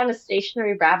going down a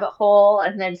stationary rabbit hole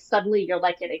and then suddenly you're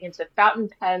like getting into fountain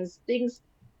pens,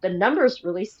 the numbers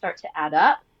really start to add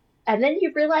up. And then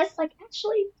you realize like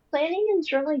actually planning and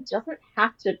journaling doesn't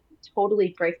have to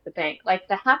totally break the bank. Like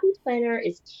the Happy Planner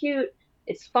is cute,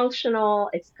 It's functional.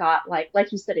 It's got like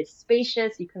you said, it's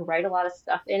spacious. You can write a lot of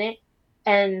stuff in it.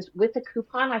 And with the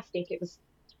coupon, I think it was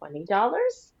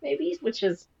 $20 maybe, which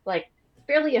is like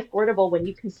fairly affordable when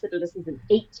you consider this is an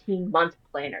 18-month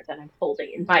planner that I'm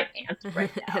holding in my hand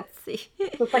right now. Let's see.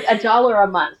 So it's like $1 a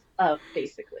month,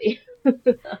 basically.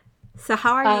 So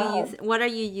how are you Um, using? What are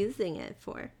you using it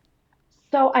for?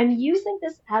 So I'm using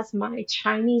this as my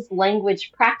Chinese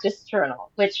language practice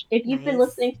journal, which if you've been Nice.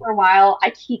 listening for a while, I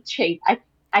keep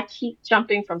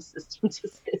jumping from system to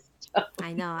system.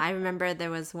 I know. I remember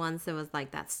there was once it was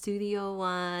like that studio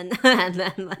one, and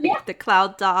then Yeah. like the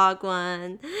cloud dog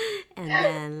one, and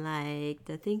then like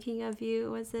the thinking of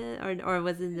you was it, or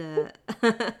was it the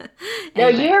No,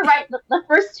 you anyway? were right. The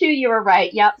first two you were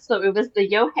right. Yep. So it was the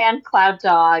Johann Cloud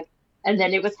Dog, and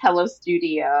then it was Hello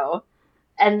Studio.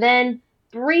 And then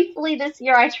briefly this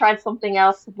year I tried something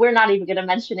else. We're not even going to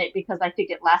mention it because I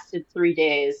think it lasted 3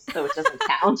 days, so it doesn't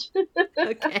count.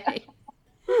 Okay.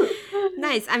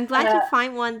 Nice. I'm glad you Uh,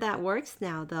 find one that works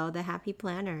now, though, the Happy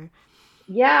Planner.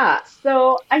 yeah,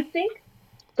 so I think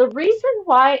the reason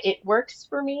why it works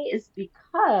for me is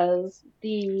because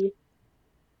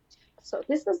so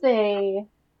this is a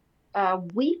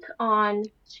week on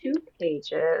 2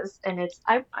 pages, and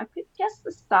I could guess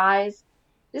the size.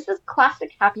 This is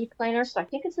classic Happy Planner, so I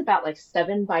think it's about like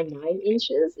 7 by 9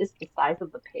 inches is the size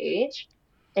of the page,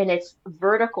 and it's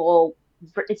vertical.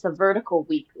 It's a vertical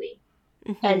weekly,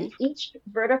 and Mm-hmm. each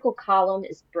vertical column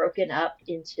is broken up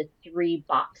into 3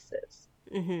 boxes.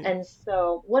 Mm-hmm. And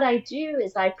so what I do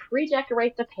is I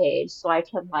pre-decorate the page so I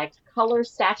can like color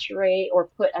saturate or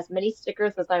put as many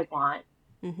stickers as I want.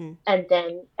 Mm-hmm. And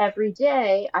then every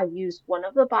day I use one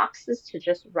of the boxes to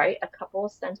just write a couple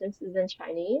of sentences in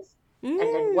Chinese,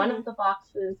 and then one Mm. of the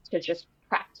boxes to just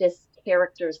practice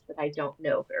characters that I don't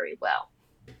know very well.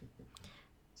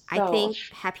 I So, think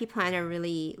Happy Planner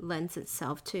really lends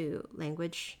itself to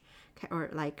language or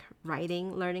like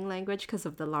writing, learning language because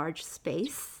of the large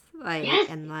space. Like, yes,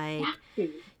 and like,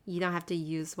 exactly. you don't have to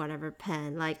use whatever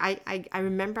pen. Like, I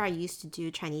remember I used to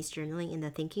do Chinese journaling in the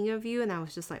thinking of you, and I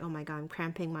was just like, oh my God, I'm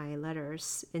cramping my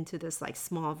letters into this like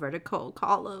small vertical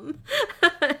column.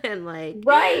 And like,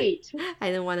 Right. I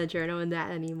didn't want to journal in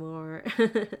that anymore.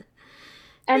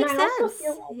 And Makes I also sense.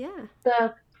 feel like Yeah.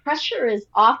 the pressure is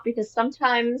off because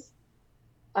sometimes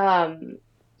um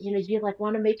you like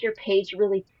want to make your page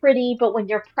really pretty, but when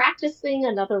you're practicing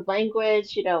another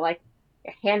language, like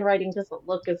your handwriting doesn't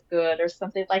look as good or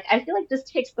something. Like I feel like this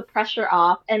takes the pressure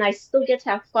off and I still get to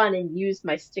have fun and use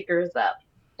my stickers up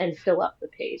and fill up the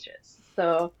pages.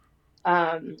 So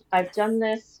I've Yes. done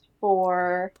this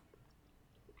for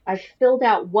I've filled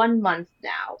out 1 month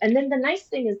now. And then the nice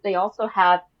thing is they also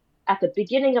have at the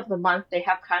beginning of the month, they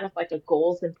have kind of like a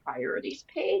goals and priorities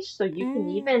page. So you can Mm.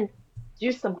 even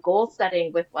do some goal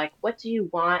setting with like, what do you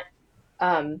want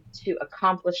to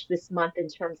accomplish this month in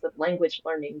terms of language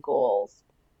learning goals?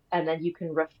 And then you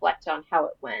can reflect on how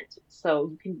it went. So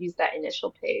you can use that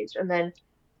initial page. And then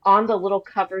on the little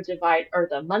cover divide or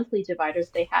the monthly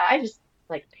dividers they have, I just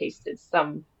like pasted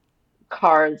some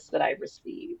cards that I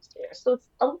received there. So it's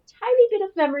a tiny bit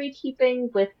of memory keeping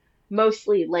with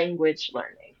mostly language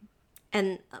learning.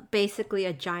 And basically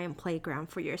a giant playground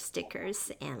for your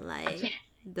stickers and like Yes.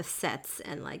 the sets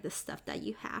and like the stuff that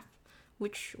you have,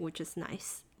 which is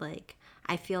nice. Like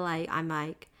I feel like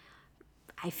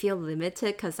I feel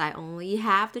limited because I only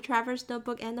have the Traverse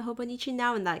Notebook and the Hobonichi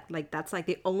now, and like that's like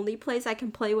the only place I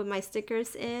can play with my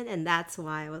stickers in, and that's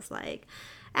why I was like,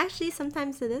 actually,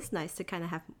 sometimes it is nice to kind of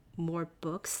have more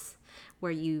books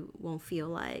where you won't feel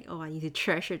like, oh, I need to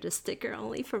treasure the sticker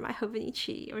only for my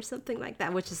Hobonichi or something like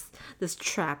that, which is this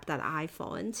trap that I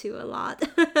fall into a lot.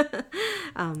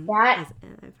 That As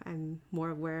I'm more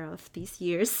aware of these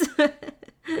years.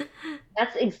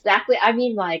 that's exactly, I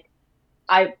mean, like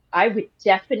I would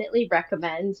definitely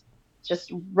recommend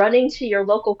just running to your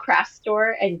local craft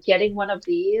store and getting one of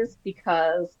these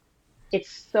because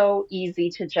it's so easy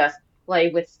to just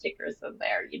play with stickers in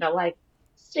there. Like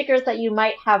stickers that you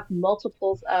might have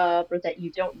multiples of or that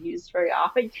you don't use very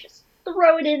often. Just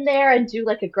throw it in there and do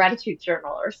like a gratitude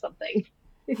journal or something.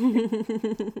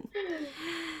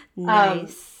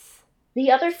 Um, Nice.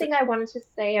 the other So, thing I wanted to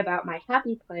say about my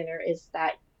Happy Planner is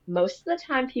that most of the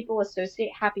time people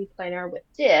associate Happy Planner with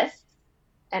discs,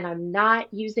 and I'm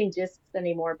not using discs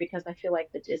anymore because I feel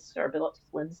like the discs are a bit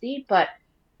flimsy. But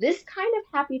this kind of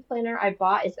Happy Planner I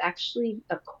bought is actually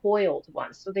a coiled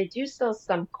one. So they do sell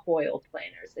some coiled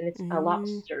planners, and it's a lot mm,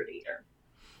 sturdier.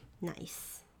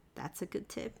 nice. That's a good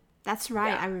tip. That's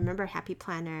right. Yeah. I remember Happy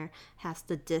Planner has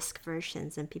the disc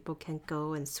versions, and people can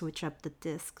go and switch up the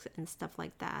discs and stuff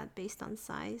like that based on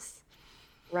size.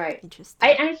 Right.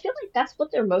 Interesting. I feel like that's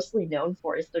what they're mostly known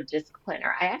for is their disc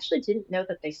planner. I actually didn't know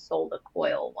that they sold a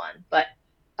coil one, but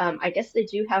I guess they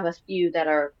do have a few that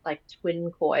are like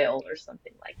twin coil or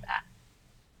something like that.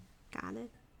 Got it.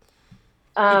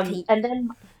 And can And then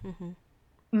mhm.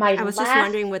 my I was just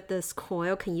wondering last, with this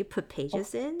coil, can you put oh,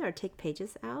 pages in or take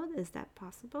pages out? Is that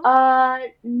possible?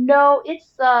 no,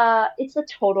 it's a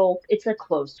total, it's a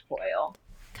closed coil.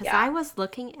 Because Yeah. I was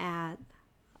looking at,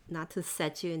 not to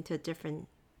set you into a different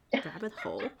rabbit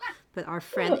hole, but our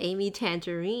friend Amy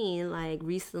Tangerine like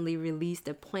recently released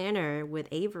a planner with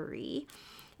Avery,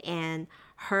 and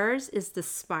hers is the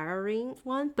spiraling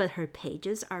one, but her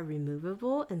pages are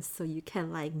removable, and so you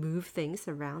can like move things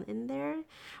around in there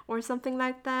or something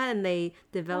like that. And they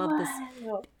developed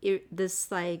Wow.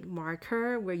 this like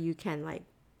marker where you can like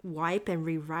wipe and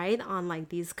rewrite on like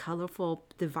these colorful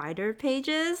divider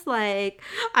pages. Like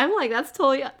I'm like that's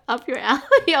totally up your alley.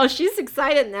 Oh, she's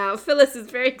excited now. Phyllis is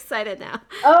very excited now.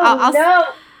 Oh I'll no,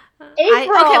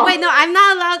 I okay. April! Wait, no, I'm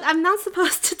not allowed. I'm not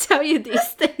supposed to tell you these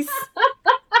things.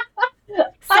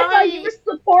 I thought you Sorry. were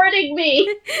supporting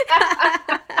me.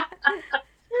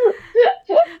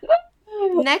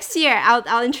 Next year,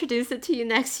 I'll introduce it to you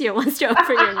next year once you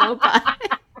open your notebook.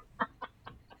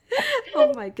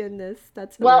 Oh my goodness,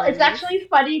 that's Well, it's hilarious. actually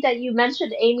funny that you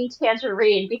mentioned Amy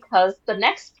Tangerine because the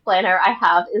next planner I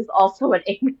have is also an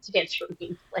Amy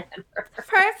Tangerine planner.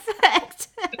 Perfect.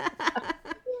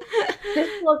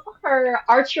 This was her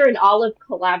Archer and Olive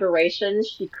collaboration.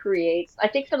 She creates, I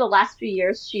think for the last few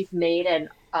years, she's made a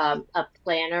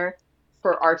planner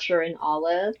for Archer and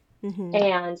Olive, Hmm.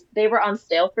 and they were on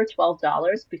sale for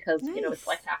 $12 because, you know, it's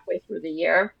like Nice. halfway through the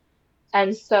year.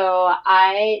 And so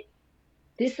I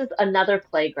this is another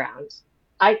playground.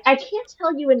 I can't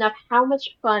tell you enough how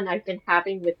much fun I've been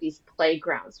having with these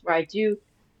playgrounds where I do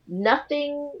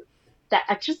nothing that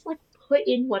I just like put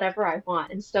in whatever I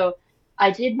want. And so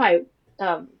I did my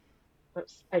um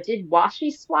I did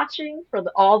washi swatching for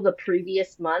all the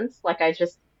previous months. Like I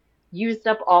just used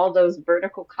up all those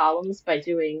vertical columns by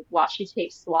doing washi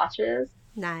tape swatches.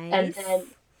 And then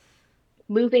Nice.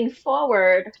 moving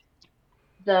forward,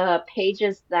 the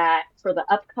pages that for the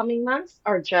upcoming months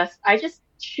are just I just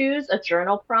choose a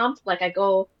journal prompt. Like I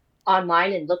go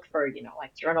online and look for, you know,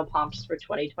 like journal prompts for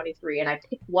 2023 and I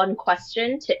pick one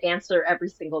question to answer every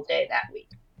single day that week.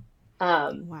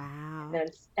 Um Wow.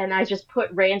 and I just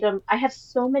put random I have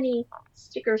so many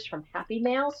stickers from Happy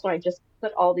Mail, so I just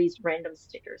put all these random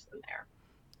stickers in there.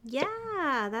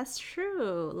 Yeah, that's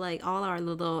true. Like all our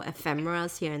little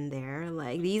ephemeras here and there,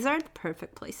 like these are the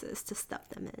perfect places to stuff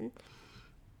them in.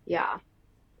 Yeah.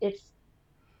 It's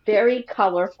very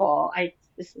colorful. I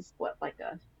this is what like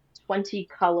a 20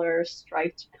 color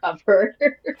striped cover.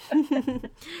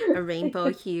 A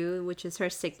rainbow hue, which is her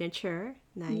signature.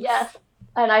 Nice. Yes,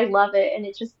 and I love it, and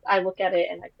it just I look at it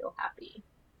and I feel happy.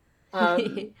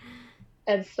 Um,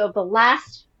 and so the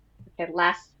last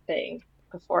thing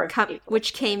before April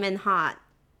Which came starts. in hot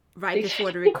right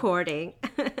before the recording.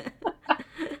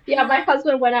 Yeah, my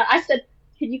husband went out. I said,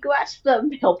 "Can you go out to the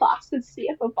mailbox and see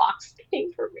if a box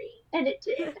came for me?" And it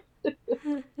did.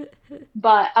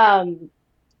 But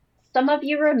some of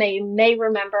you may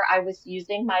remember I was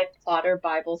using my plotter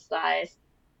Bible size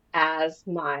as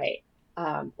my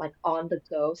like on the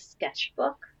go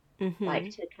sketchbook, like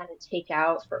Hmm. to kind of take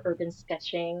out for urban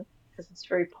sketching because it's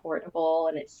very portable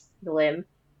and it's slim.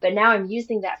 But now I'm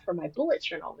using that for my bullet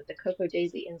journal with the Cocoa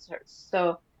Daisy inserts.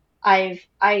 So I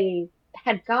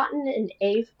had gotten an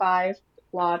A5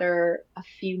 plotter a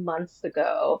few months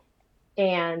ago,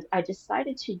 and I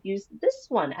decided to use this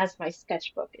one as my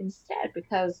sketchbook instead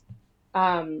because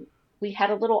we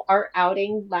had a little art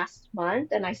outing last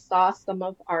month and I saw some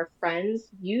of our friends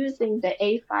using the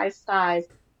A5 size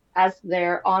as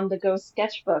their on-the-go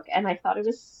sketchbook, and I thought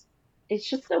it's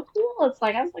just so cool. It's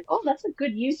like I was like, oh, that's a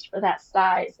good use for that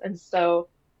size. And so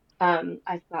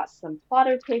I've got some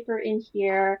plotter paper in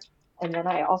here, and then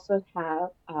I also have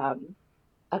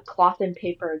a cloth and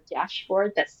paper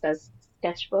dashboard that says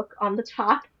sketchbook on the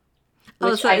top,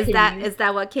 Oh, which so I can use. is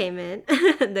that what came in?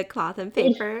 The cloth and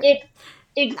It, paper? it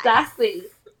Nice.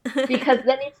 exactly because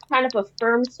then it's kind of a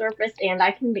firm surface and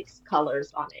I can mix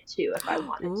colors on it too if I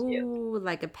wanted to. Ooh,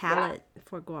 like a Yeah, palette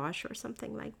for gouache or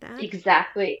something like that.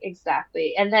 exactly,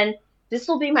 exactly. And then this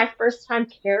will be my first time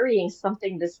carrying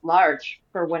something this large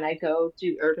for when I go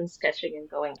do urban sketching and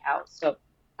going out. So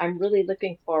I'm really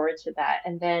looking forward to that.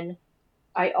 And then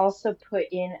I also put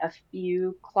in a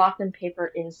few cloth and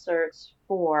paper inserts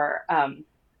for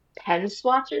pen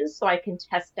swatches so I can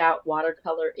test out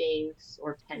watercolor inks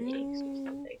or pen inks or Mm,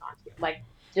 something on here, like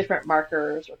different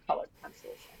markers or colored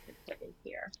pencils I can put in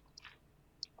here.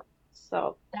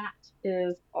 So that.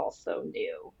 is also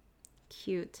new.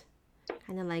 Cute.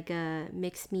 Kind of like a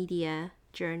mixed media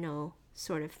journal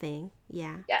sort of thing.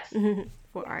 Yeah. Yes.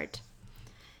 For Yes. art.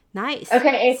 Nice.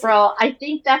 Okay, So, April, I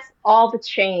think that's all the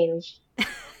change. I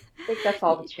think that's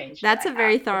all the change that that's I a have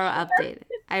very to thorough share. update.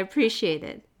 I appreciate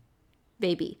it.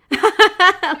 Baby.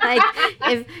 Like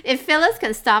if Phyllis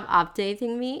can stop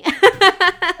updating me, I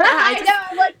I know,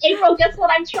 just I'm like, April, guess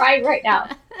what I'm trying right now?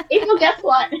 April, guess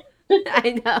what?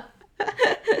 I know.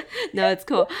 No, it's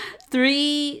cool.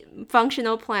 Three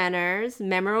functional planners,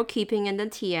 memorable keeping in the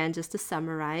TN, just to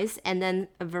summarize, and then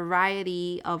a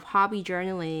variety of hobby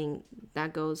journaling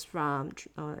that goes from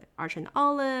Arch and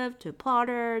Olive to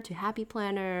Plotter to Happy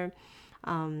Planner,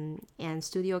 and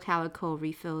Studio Calico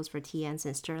refills for TNs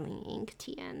and Sterling Ink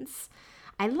TNs.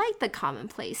 I like the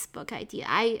commonplace book idea.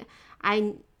 I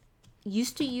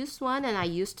used to use one and I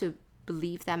used to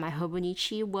believe that my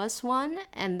Hobonichi was one.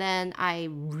 And then I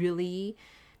really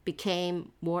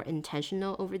became more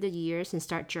intentional over the years and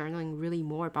start journaling really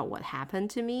more about what happened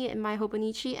to me in my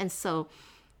Hobonichi. And so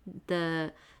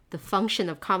the the function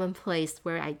of commonplace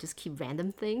where I just keep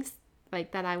random things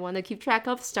like that I want to keep track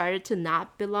of started to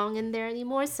not belong in there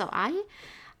anymore. So I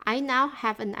now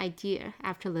have an idea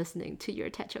after listening to your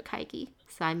techo kaigi.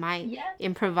 So I might Yes.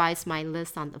 improvise my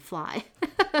list on the fly.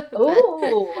 But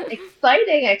Oh,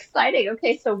 exciting, exciting.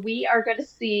 Okay, so we are going to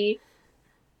see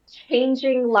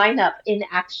changing lineup in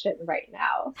action right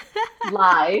now,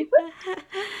 live.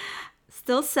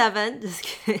 still seven, just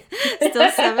kidding.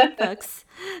 Still seven books.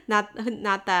 Not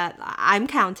that I'm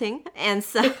counting. And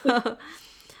so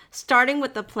starting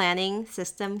with the planning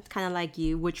system, kind of like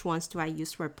you, which ones do I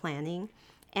use for planning?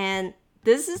 And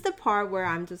this is the part where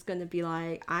I'm just gonna be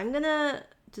like, I'm gonna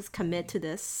just commit to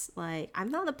this. Like, I'm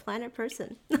not a planner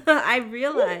person. I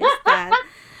realize that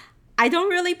I don't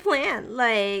really plan.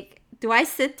 Like, do I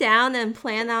sit down and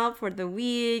plan out for the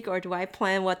week, or do I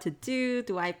plan what to do?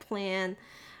 Do I plan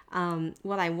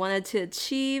what I wanted to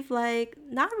achieve? Like,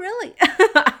 not really.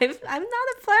 I'm not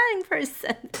a planning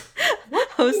person.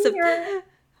 What's Host in of your,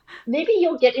 maybe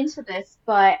you'll get into this,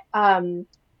 but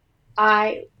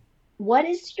I what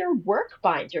is your work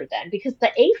binder then? Because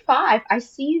the A5, I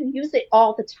see you use it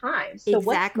all the time. So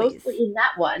what's exactly. mostly in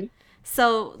that one?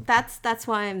 So that's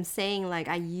why I'm saying, like,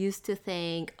 I used to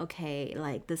think, okay,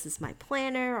 like, this is my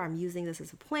planner, or I'm using this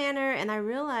as a planner, and I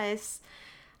realized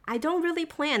I don't really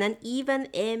plan. And even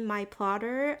in my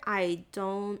plotter, I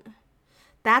don't,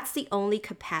 that's the only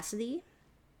capacity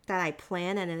that I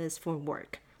plan, and it is for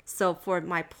work. So for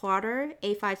my plotter,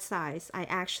 A5 size, I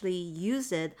actually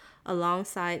use it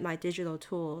alongside my digital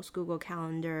tools, Google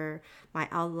Calendar, my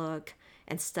Outlook,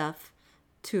 and stuff,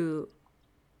 to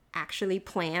actually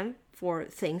plan for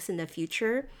things in the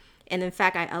future. And in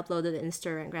fact, I uploaded an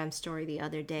Instagram story the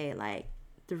other day. Like,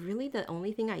 the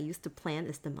only thing I use to plan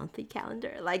is the monthly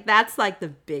calendar. Like, that's like the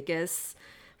biggest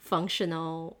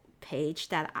functional page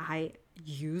that I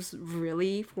use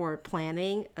really for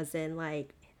planning, as in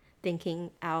like thinking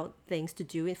out things to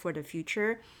do for the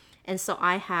future. And so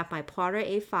I have my plotter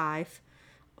A5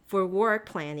 for work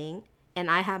planning,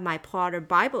 and I have my plotter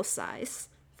Bible size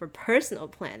for personal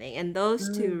planning. And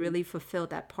those two Mm. really fulfill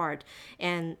that part.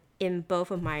 And in both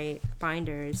of my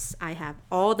binders, I have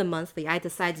all the monthly. I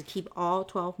decided to keep all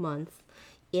 12 months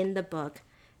in the book.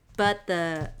 But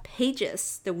the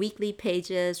pages, the weekly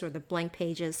pages or the blank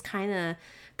pages, kind of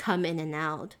come in and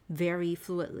out very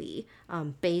fluidly,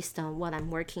 based on what I'm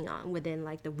working on within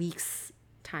like the week's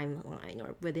timeline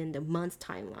or within the month's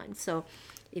timeline. So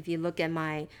if you look at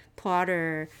my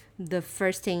plotter, the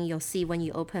first thing you'll see when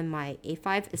you open my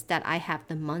A5 is that I have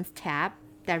the month tab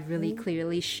that really Mm.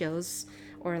 clearly shows,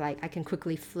 or like I can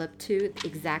quickly flip to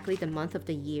exactly the month of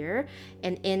the year.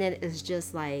 And in it is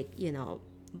just like,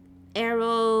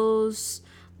 arrows,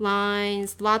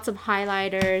 lines, lots of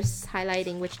highlighters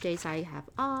highlighting which days I have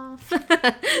off,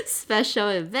 special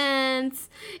events.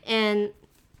 And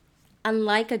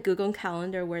unlike a Google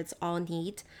Calendar where it's all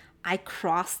neat, I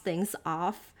cross things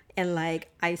off and like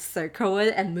I circle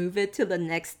it and move it to the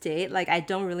next date. Like, I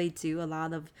don't really do a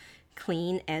lot of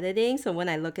clean editing. So when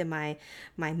I look at my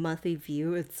monthly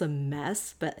view, it's a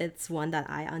mess, but it's one that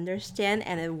I understand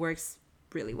and it works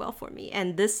really well for me.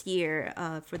 And this year,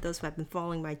 for those who have been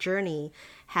following my journey,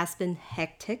 has been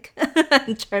hectic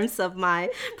in terms of my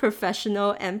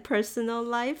professional and personal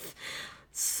life.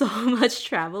 So much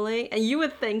traveling, and you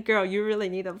would think, girl, you really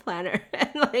need a planner and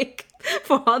like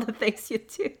for all the things you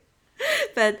do.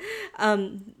 But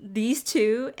these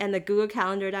two and the Google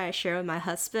Calendar that I share with my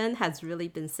husband has really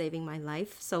been saving my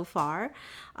life so far.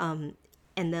 And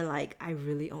then like I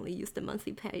really only use the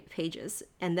monthly pages.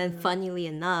 And then funnily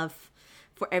enough,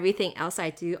 for everything else I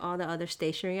do, all the other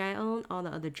stationery I own, all the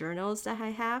other journals that I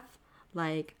have,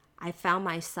 like I found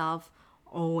myself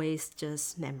always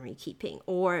just memory keeping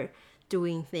or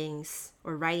doing things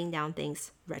or writing down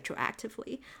things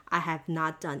retroactively. I have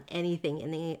not done anything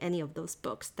in any of those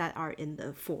books that are in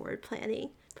the forward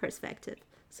planning perspective.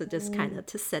 So just kind Mm. of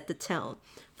to set the tone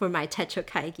for my techo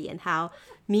kaigi and how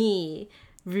me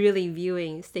really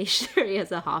viewing stationery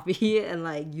as a hobby and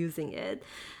like using it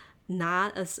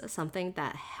not as something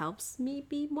that helps me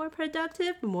be more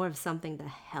productive, but more of something that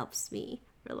helps me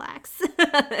relax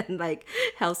and like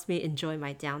helps me enjoy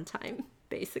my downtime,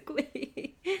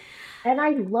 basically. And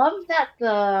I love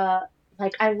that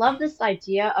I love this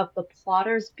idea of the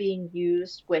plotters being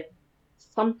used with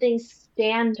something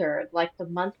standard, like the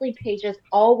monthly pages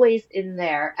always in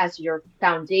there as your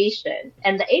foundation.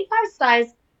 And the A5 size,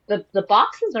 the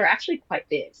boxes are actually quite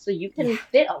big, so you Yeah, can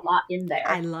fit a lot in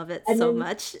I there. love it And so then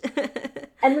much.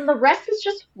 and then the rest is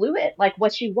just fluid, like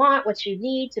what you want, what you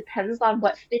need, depends on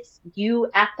what fits you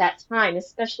at that time,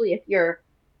 especially if your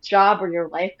job or your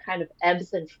life kind of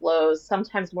ebbs and flows,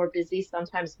 sometimes more busy,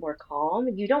 sometimes more calm.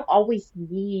 You don't always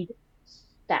need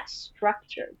that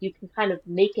structure. You can kind of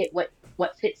make it what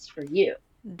fits for you.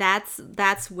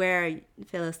 That's where,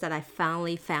 Phyllis, that I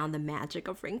finally found the magic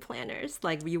of ring planners.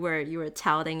 Like you were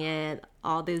touting it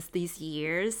all these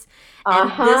years, and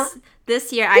Uh-huh.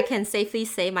 this year I can safely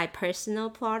say my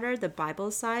personal plotter, the Bible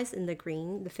size in the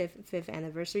green, the fifth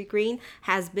anniversary green,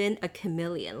 has been a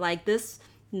chameleon. Like this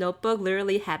notebook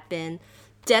literally had been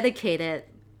dedicated,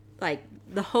 like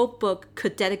the whole book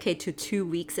could dedicate to 2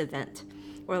 weeks event,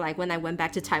 or like when I went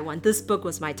back to Taiwan, this book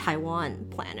was my Taiwan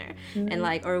planner. And Mm.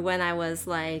 like, or when I was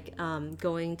like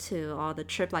going to all the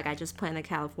trip, like I just planned a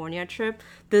California trip,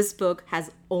 this book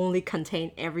has only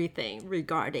contained everything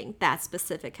regarding that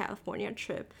specific California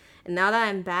trip. And now that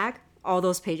I'm back, all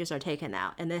those pages are taken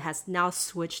out and it has now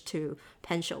switched to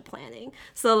pencil planning.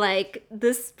 So like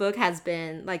this book has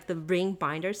been like the ring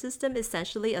binder system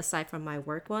essentially, aside from my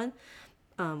work one,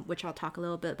 which I'll talk a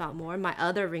little bit about more, my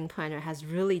other ring planner has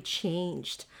really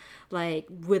changed, like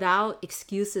without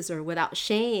excuses or without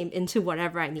shame, into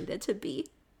whatever I need it to be.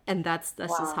 And that's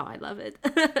just how Wow. I love it.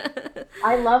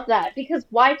 I love that because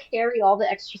why carry all the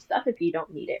extra stuff if you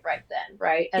don't need it right then,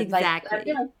 right? And like I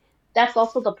feel Exactly. like that's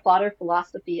also the plotter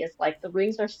philosophy is like the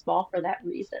rings are small for that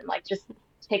reason. Like just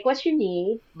take what you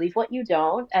need, leave what you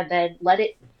don't, and then let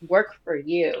it work for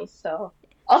you. So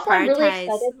also I'm really Prioritize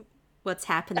excited. what's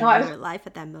Oh, happening I in was your life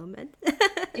at that moment.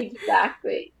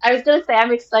 exactly. I was gonna say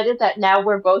I'm excited that now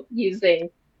we're both using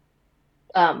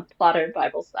plotter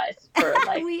Bible size for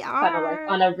like We kind of like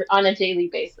are. on a daily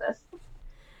basis.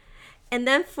 And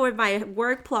then for my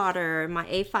work plotter, my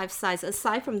A5 size,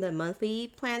 aside from the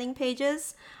monthly planning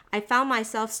pages, I found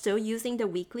myself still using the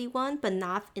weekly one, but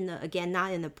not in the, again,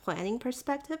 not in the planning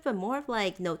perspective, but more of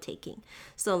like note taking.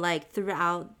 So like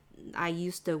throughout, I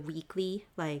use the weekly,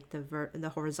 like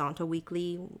the horizontal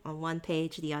weekly on one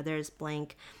page, the other is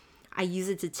blank. I use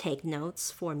it to take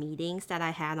notes for meetings that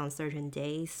I had on certain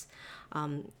days.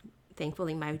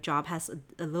 Thankfully, my job has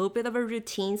a little bit of a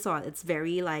routine, so it's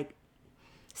very like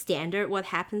standard what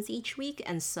happens each week.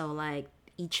 And so like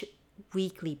each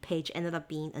weekly page ended up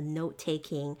being a note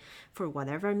taking for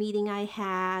whatever meeting I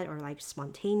had or like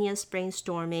spontaneous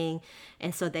brainstorming.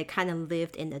 And so they kind of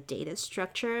lived in a data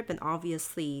structure, but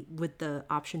obviously with the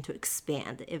option to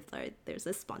expand if there's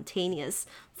a spontaneous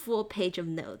full page of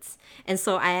notes. And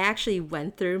so I actually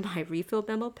went through my refill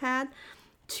memo pad,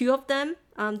 two of them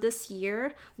this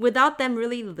year, without them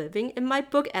really living in my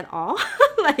book at all.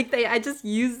 Like I just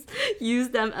use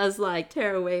them as like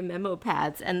tearaway memo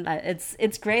pads, and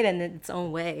it's great in its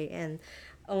own way. And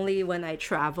only when I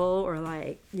travel or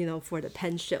like for the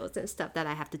pen shows and stuff that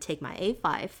I have to take my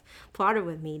A5 plotter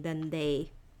with me, then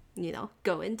they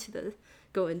go into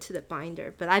the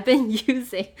binder. But I've been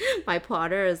using my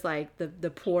plotter as like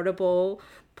the portable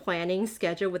planning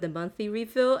schedule with a monthly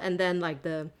refill, and then like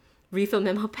the refill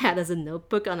memo pad as a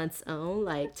notebook on its own,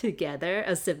 like together,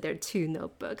 as if they're two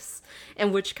notebooks,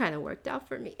 and which kind of worked out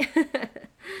for me.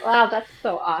 Wow, that's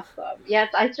so awesome.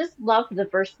 Yes, I just love the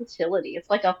versatility. It's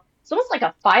almost like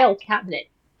a file cabinet.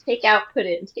 Take out, put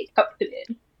in, take out, put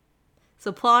in.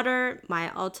 So Plotter, my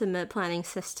ultimate planning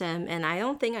system, and I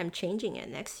don't think I'm changing it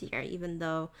next year, even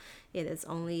though it is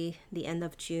only the end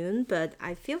of June, but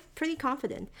I feel pretty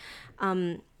confident.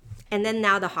 And then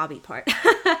now the hobby part.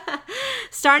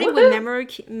 Starting with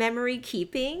Woohoo! memory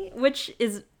keeping, which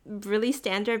is really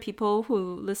standard. People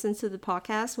who listen to the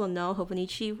podcast will know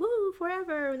Hobonichi, woo,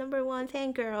 forever, number one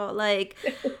fangirl. Like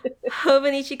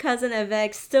Hobonichi cousin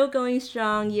Avec, still going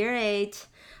strong, year 8.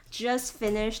 Just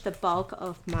finished the bulk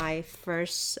of my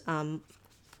first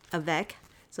Avec.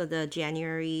 So the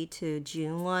January to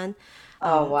June one.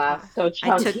 Oh Um, wow, I, so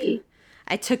I took chunky.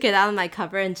 I took it out of my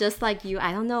cover, and just like you,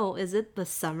 I don't know, is it the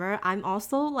summer? I'm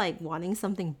also like wanting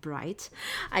something bright.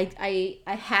 I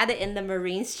had it in the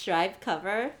marine stripe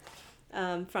cover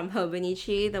from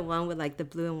Hobonichi, the one with like the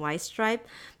blue and white stripe,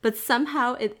 but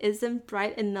somehow it isn't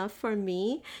bright enough for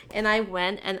me. And I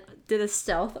went and did a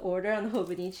stealth order on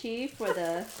Hobonichi for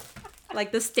the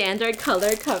like the standard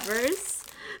color covers,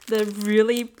 the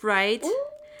really bright. Ooh.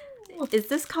 Is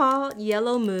this called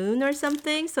Yellow Moon or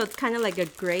something? So it's kind of like a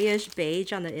grayish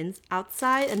beige on the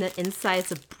outside, and the inside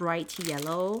is a bright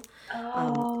yellow.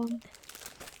 Oh,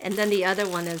 And then the other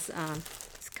one is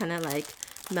it's kind of like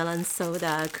melon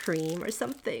soda cream or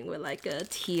something with like a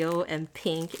teal and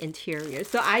pink interior.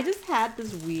 So I just had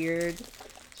this weird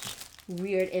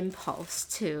impulse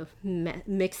to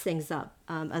mix things up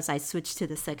as I switched to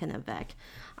the second Avec.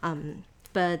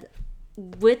 But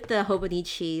with the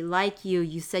Hobonichi, like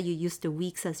you said you use the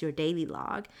weeks as your daily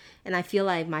log, and I feel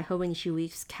like my Hobonichi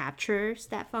weeks captures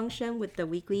that function with the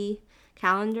weekly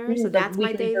calendar. So the that's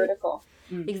my weekly daily. vertical.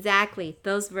 Exactly.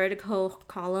 Those vertical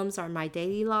columns are my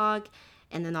daily log.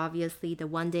 And then obviously the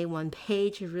one day, one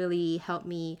page really helped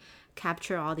me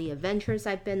capture all the adventures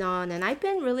I've been on. And I've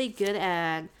been really good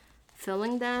at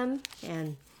filling them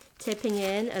and tipping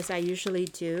in as I usually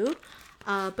do.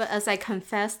 But as I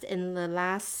confessed in the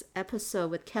last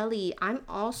episode with Kelly, I'm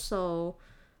also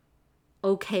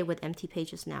okay with empty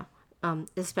pages now,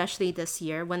 especially this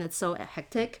year when it's so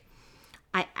hectic.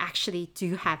 I actually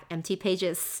do have empty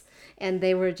pages, and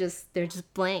they're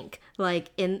just blank, like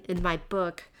in my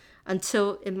book.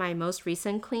 Until in my most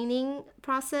recent cleaning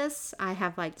process, I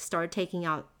have like started taking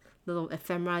out little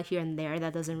ephemera here and there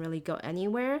that doesn't really go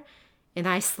anywhere, and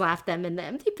I slap them in the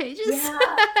empty pages. Yeah.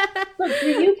 So do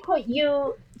you put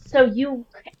you so you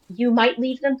might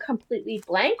leave them completely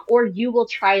blank, or you will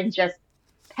try and just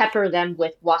pepper them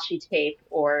with washi tape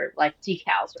or like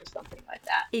decals or something like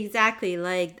that? Exactly.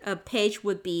 Like a page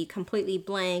would be completely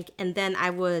blank, and then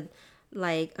I would,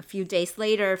 like a few days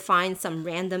later, find some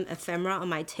random ephemera on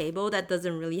my table that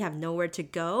doesn't really have nowhere to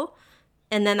go,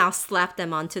 and then I'll slap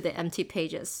them onto the empty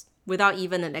pages without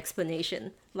even an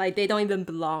explanation. Like they don't even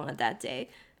belong on that day.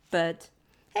 But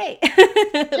hey.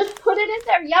 Just put it in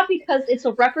there, yeah, because it's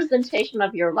a representation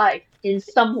of your life in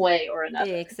some way or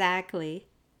another. Exactly.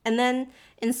 And then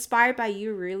inspired by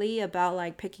you really about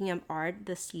like picking up art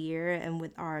this year and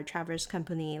with our Traverse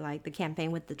company, like the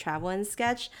campaign with the travel and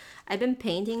sketch, I've been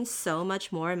painting so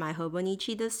much more in my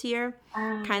Hobonichi this year.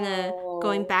 Kind of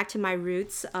going Oh. back to my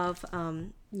roots of,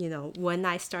 when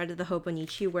I started the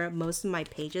Hobonichi, where most of my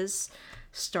pages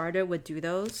started with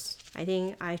doodles. I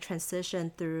think I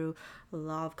transitioned through a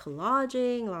lot of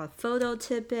collaging, a lot of photo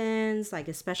tip-ins, like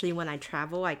especially when I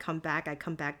travel, I come back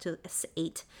to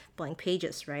 8 blank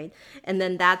pages, right? And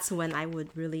then that's when I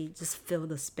would really just fill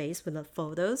the space with the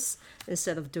photos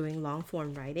instead of doing long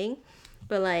form writing.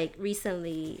 But like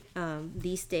recently,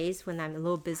 these days when I'm a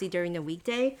little busy during the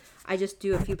weekday, I just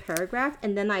do a few paragraphs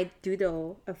and then I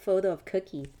doodle a photo of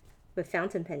Cookie with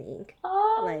fountain pen ink.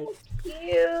 Like, Oh,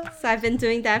 cute. so I've been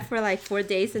doing that for like 4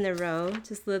 days in a row.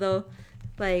 Just little,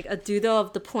 like a doodle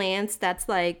of the plants that's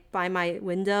like by my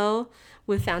window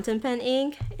with fountain pen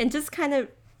ink, and just kind of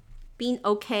being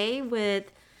okay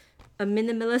with a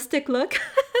minimalistic look.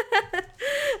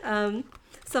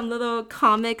 Some little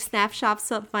comic snapshots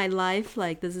of my life.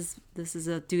 Like this is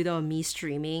a doodle of me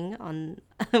streaming on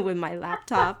with my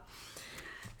laptop.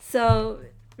 So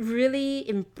really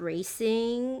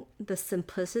embracing the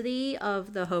simplicity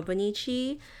of the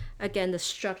Hobonichi. Again, the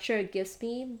structure it gives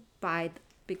me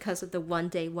because of the one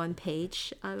day, one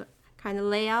page kind of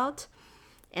layout.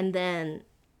 And then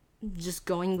just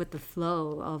going with the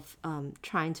flow of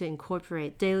trying to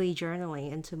incorporate daily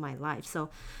journaling into my life. So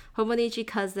Hobonichi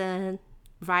Cousin,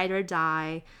 Ride or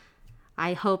Die,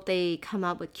 I hope they come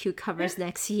out with cute covers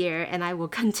next year, and I will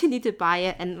continue to buy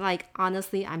it. And like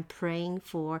honestly, I'm praying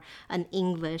for an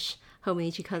English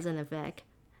Homeichi Cousin Avec.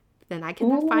 Then I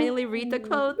can finally read the Ooh.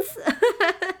 quotes.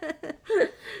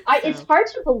 It's So hard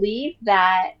to believe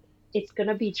that it's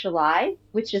gonna be July,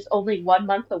 which is only 1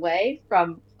 month away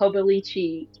from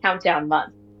Hobelichi Countdown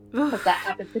Month, because that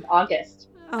happens in August.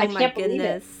 I oh my can't believe it.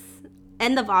 goodness.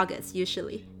 End of August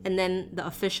usually. And then the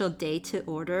official date to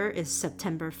order is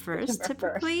September 1st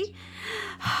September typically.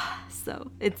 1st.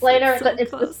 So it's Planner, so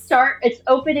it's the close. start, it's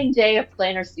opening day of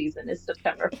planner season is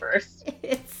September 1st.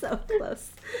 It's so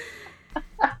close.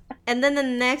 And then the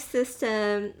next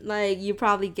system, like you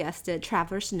probably guessed it,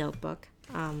 Traveler's Notebook.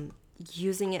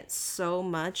 Using it so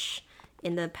much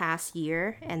in the past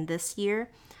year and this year.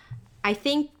 I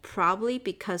think probably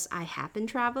because I have been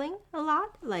traveling a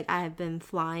lot. Like I have been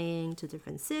flying to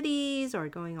different cities or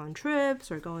going on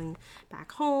trips or going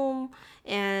back home.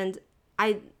 And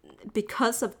I,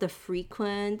 because of the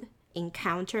frequent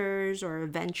encounters or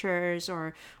adventures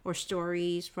or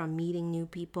stories from meeting new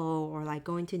people or like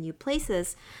going to new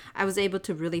places, I was able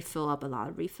to really fill up a lot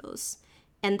of refills.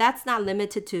 And that's not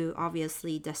limited to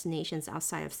obviously destinations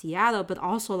outside of Seattle, but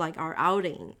also like our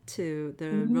outing to the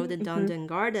Hmm. Rhododendron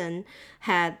Garden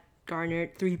had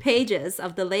garnered 3 pages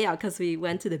of the layout because we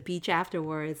went to the beach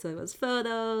afterwards. So it was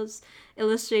photos,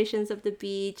 illustrations of the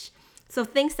beach. So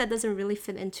things that doesn't really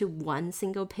fit into one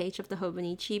single page of the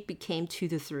Hobonichi became 2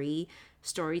 to 3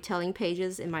 storytelling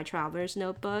pages in my traveler's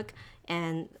notebook.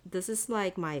 And this is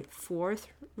like my fourth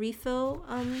refill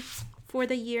for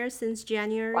the year since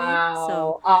January.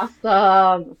 So Wow,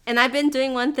 awesome. and I've been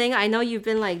doing one thing. I know you've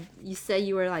been like, you said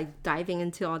you were like diving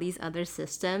into all these other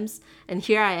systems. And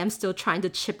here I am still trying to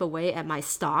chip away at my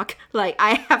stock. Like,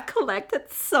 I have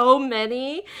collected so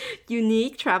many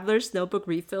unique Traveler's Notebook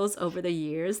refills over the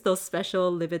years. Those special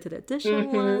limited edition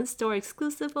Hmm. ones, store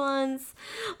exclusive ones.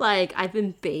 Like, I've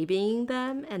been babying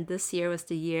them. And this year was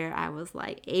the year I was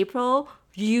like, April,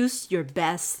 use your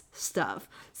best stuff.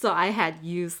 So I had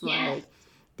used Yes. like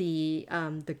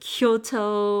the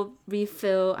Kyoto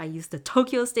refill. I used the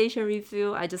Tokyo Station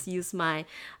refill. I just used my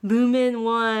Lumen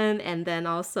one, and then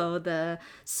also the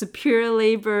Superior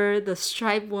Labor, the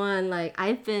Stripe one. Like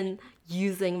I've been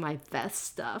using my best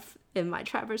stuff in my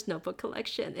Traverse Notebook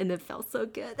collection, and it felt so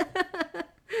good.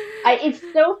 It's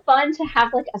so fun to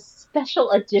have like a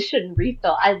special edition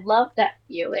refill. I love that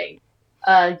feeling,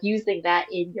 using that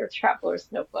in your traveler's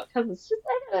notebook because it's just,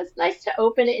 I don't know, it's nice to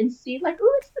open it and see like,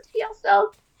 oh, it's the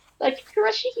TSL like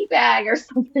Kurashiki bag or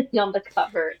something on the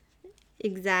cover.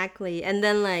 Exactly. And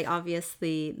then like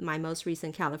obviously my most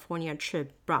recent California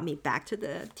trip brought me back to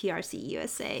the TRC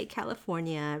USA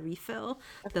California refill,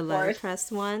 Of the course.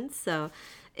 letterpress one. So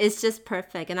it's just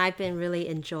perfect. And I've been really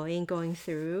enjoying going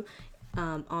through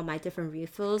all my different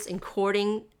refills,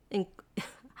 including in,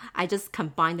 I just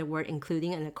combined the word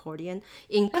including and accordion,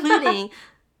 including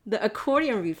the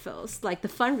accordion refills, like the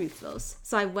fun refills.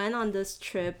 So I went on this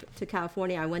trip to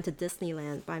California. I went to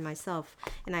Disneyland by myself,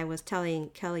 and I was telling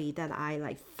Kelly that I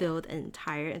like filled an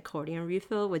entire accordion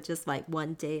refill with just like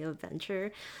one day of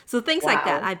adventure. So things like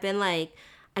that. Wow.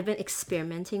 I've been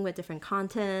experimenting with different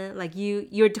content. Like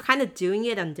you're kind of doing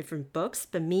it on different books,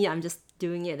 but me, I'm just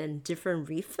doing it in different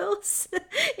refills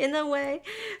in a way.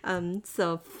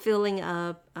 So filling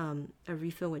up a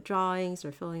refill with drawings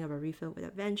or filling up a refill with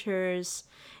adventures,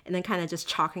 and then kind of just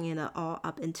chalking it all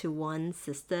up into one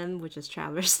system, which is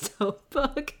Traveler's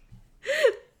Notebook,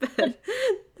 but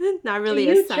not Do really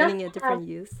you just assigning it have different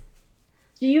use.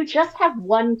 do you just have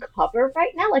one cover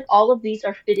right now? Like all of these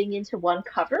are fitting into one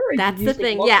cover, or are you That's the using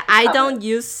thing. Yeah, multiple I don't covers?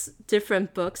 use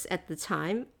different books at the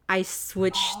time. I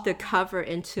switch the Oh. cover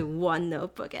into one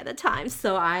notebook at a time.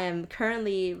 So I am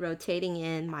currently rotating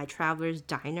in my Traveler's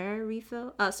Diner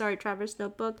refill. Traveler's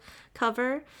Notebook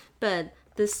cover. But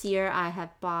this year I have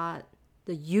bought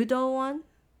the Yudo one.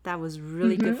 That was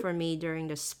really good Hmm. for me during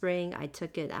the spring. I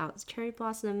took it out cherry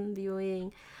blossom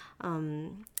viewing,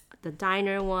 the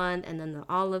diner one, and then the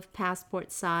olive passport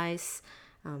size,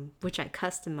 which I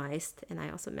customized. And I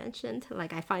also mentioned,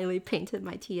 like, I finally painted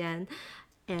my TN.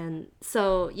 And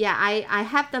so, yeah, I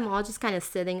have them all just kind of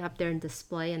sitting up there in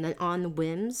display. And then on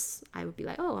whims, I would be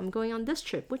like, oh, I'm going on this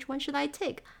trip. Which one should I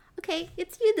take? Okay,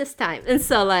 it's you this time. And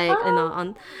so, like,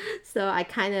 Oh. so I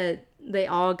kind of, they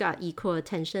all got equal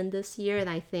attention this year. And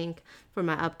I think for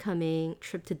my upcoming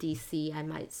trip to DC, I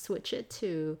might switch it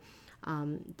to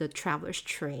the traveler's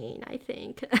train. I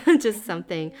think just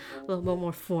something a little bit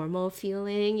more formal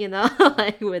feeling,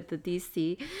 like with the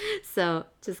DC. So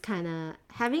just kind of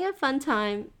having a fun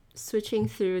time switching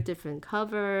through different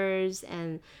covers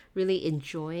and really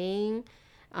enjoying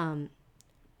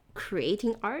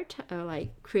creating art or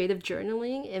like creative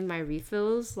journaling in my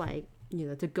refills, like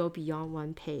to go beyond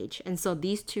one page. And so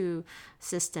these two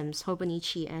systems,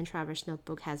 Hobonichi and Traverse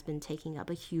Notebook, has been taking up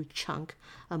a huge chunk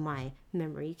of my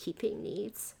memory keeping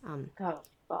needs Oh,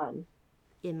 fun.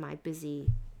 in my busy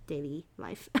daily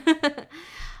life.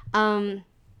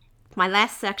 My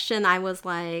last section, I was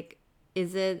like,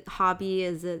 is it hobby?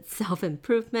 Is it self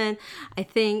improvement? I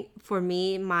think for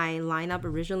me, my lineup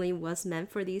originally was meant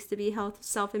for these to be health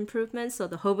self improvement. So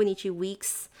the Hobonichi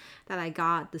Weeks that I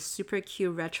got, the super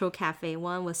cute retro cafe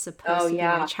one, was Oh supposed to be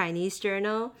my yeah. Chinese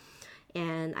journal.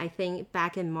 And I think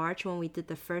back in March when we did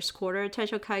the first quarter of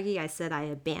techo kaigi, I said I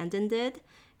abandoned it,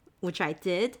 which I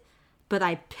did, but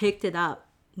I picked it up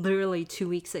literally 2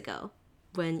 weeks ago.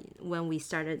 when we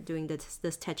started doing this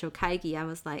techo kaigi, I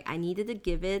was like, I needed to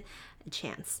give it a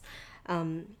chance.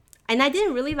 And I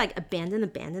didn't really like abandon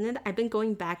it. I've been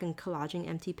going back and collaging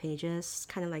empty pages,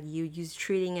 kind of like you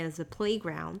treating it as a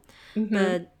playground. Hmm.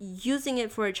 But using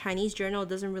it for a Chinese journal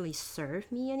doesn't really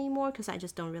serve me anymore because I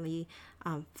just don't really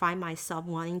find myself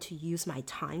wanting to use my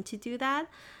time to do that.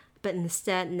 But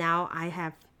instead, now I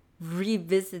have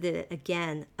revisited it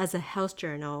again as a health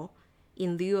journal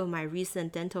in lieu of my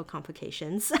recent dental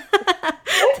complications.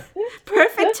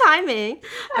 Perfect timing.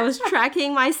 I was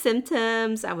tracking my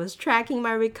symptoms. I was tracking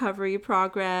my recovery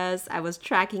progress. I was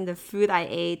tracking the food I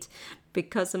ate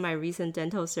because of my recent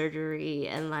dental surgery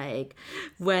and like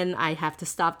when I have to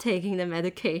stop taking the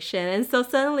medication. And so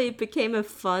suddenly it became a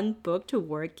fun book to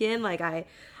work in. Like I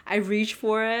reach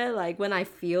for it. Like when I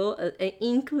feel an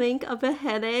inkling of a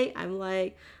headache, I'm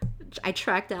like, I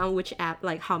tracked down which app,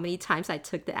 like how many times I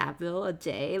took the Advil a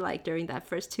day, like during that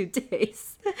first 2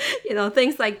 days,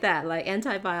 things like that, like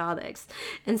antibiotics.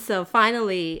 And so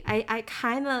finally, I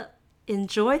kind of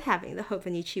enjoyed having the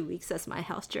Hobonichi Weeks as my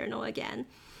health journal again,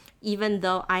 even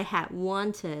though I had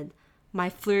wanted my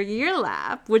Fleur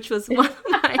Lab, which was one of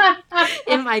my,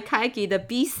 in my kaigi, the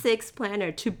B6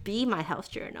 planner to be my health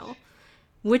journal,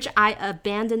 which I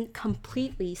abandoned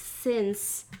completely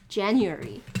since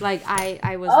January. Like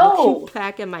I was looking Oh,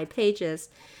 back at my pages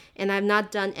and I've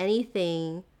not done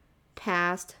anything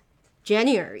past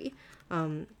January.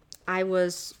 I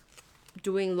was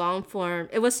doing long form.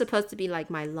 It was supposed to be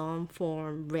like my long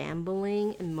form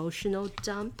rambling emotional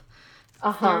dump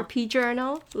uh-huh. therapy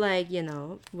journal, like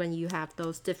when you have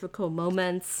those difficult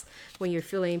moments when you're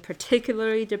feeling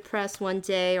particularly depressed one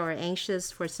day or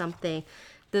anxious for something.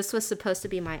 This was supposed to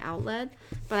be my outlet,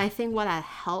 but I think what had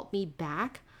held me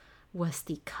back was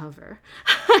the cover.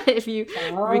 If you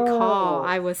recall, Oh,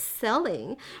 I was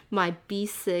selling my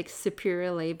B6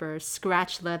 Superior Labor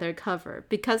scratch leather cover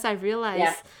because I yes.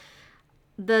 realized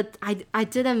that I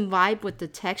didn't vibe with the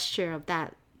texture of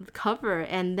that cover,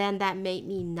 and then that made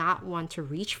me not want to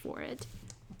reach for it.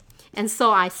 And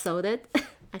so I sold it.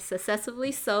 I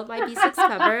successfully sold my B6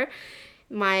 cover.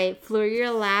 My Fleur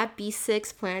Lab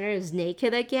B6 planner is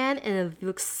naked again and it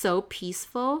looks so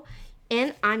peaceful.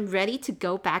 And I'm ready to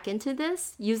go back into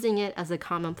this using it as a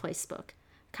commonplace book.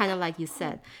 Kind of like you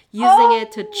said, using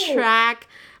it to Oh, track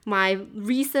my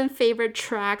recent favorite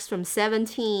tracks from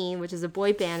 17, which is a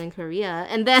boy band in Korea,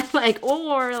 and then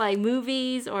or like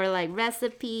movies or like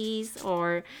recipes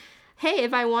or hey,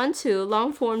 if I want to,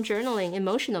 long form journaling,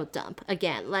 emotional dump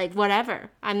again, like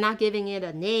whatever. I'm not giving it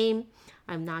a name,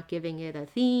 I'm not giving it a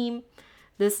theme.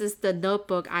 This is the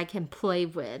notebook I can play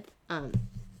with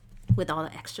all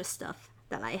the extra stuff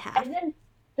that I have. and then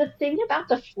the thing about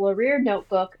the Fleurir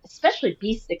notebook, especially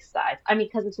B6 size, I mean,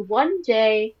 because it's 1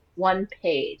 day, 1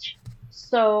 page.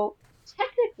 So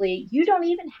technically, you don't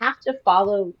even have to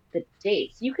follow the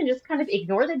dates. You can just kind of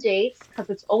ignore the dates because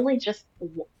it's only just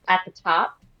at the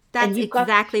top, and That's you've got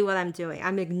the, exactly what I'm doing.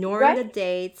 I'm ignoring the right?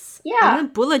 dates. I'm Yeah, gonna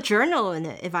bullet journal in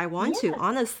it if I want to, yes.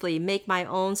 honestly. Make my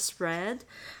own spread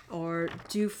or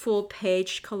do full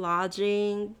page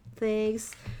collaging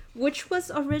things, which was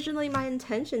originally my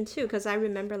intention too, because I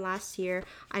remember last year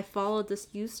I followed this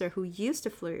user who used the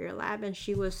Fleur Lab and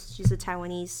she's a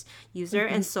Taiwanese user,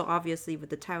 Hmm. and so obviously with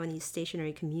the Taiwanese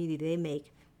stationery community, they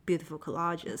make beautiful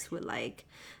collages with like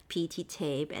PT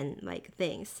tape and like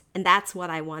things. And that's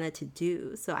what I wanted to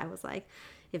do. So I was like,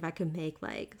 if I could make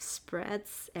like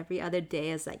spreads every other day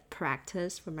as like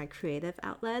practice for my creative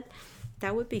outlet,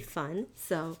 that would be fun.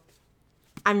 So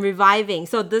I'm reviving.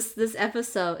 So this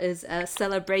episode is a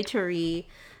celebratory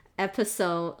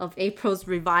episode of April's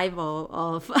revival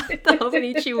of the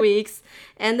Hobonichi Weeks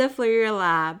and the Fleur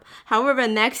Lab. However,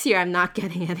 next year I'm not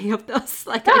getting any of those.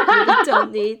 Like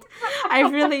I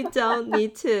really don't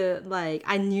need to like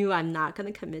I knew I'm not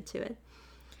gonna commit to it.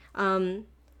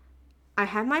 I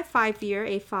have my 5 year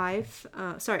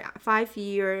A5 5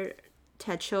 year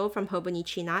techo from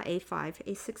Hobonichi, not A5,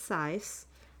 A6 size.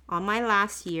 On my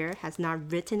last year, has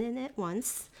not written in it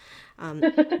once.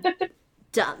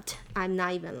 Dumped. I'm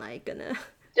not even like gonna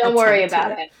Don't worry attempt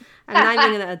about to. it. I'm not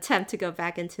even gonna attempt to go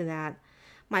back into that.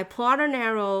 My plotter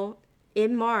narrow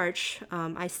in March,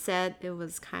 I said it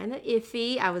was kind of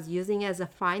iffy. I was using it as a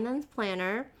finance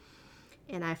planner,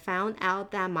 and I found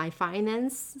out that my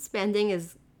finance spending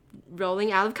is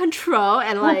rolling out of control,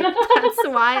 and like that's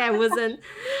why it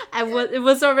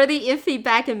was already iffy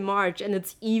back in March, and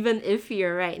it's even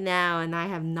iffier right now, and I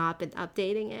have not been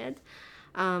updating it.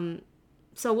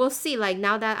 So we'll see. Like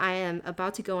now that I am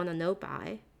about to go on a no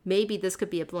buy, maybe this could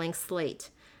be a blank slate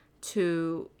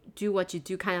to do what you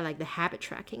do, kind of like the habit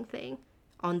tracking thing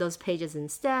on those pages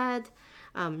instead.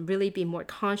 really be more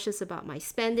conscious about my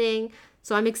spending.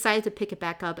 So I'm excited to pick it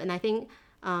back up. And I think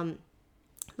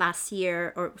last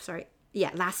year, or sorry,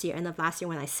 yeah, last year, end of last year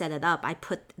when I set it up, I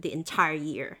put the entire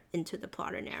year into the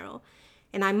plotter narrow.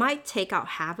 And I might take out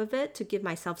half of it to give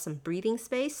myself some breathing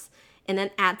space and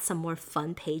then add some more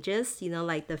fun pages,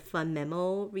 like the fun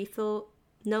memo refill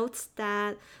notes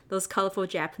that those colorful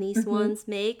Japanese ones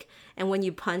make. And when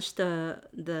you punch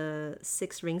the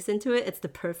 6 rings into it, it's the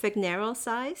perfect narrow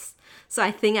size. So I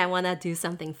think I want to do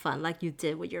something fun like you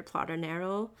did with your plotter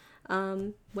narrow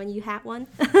when you had one.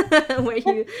 where you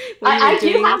when you were I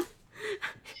do doing have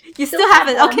you still still have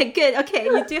have it. one. Okay, good. Okay,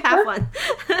 you do have one.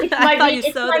 It's I thought you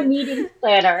it's sewed my it. meeting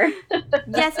planner.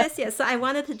 Yes. So I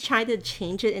wanted to try to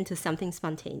change it into something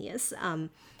spontaneous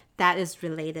that is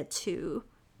related to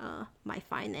my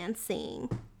financing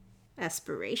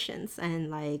aspirations.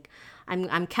 And like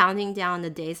I'm counting down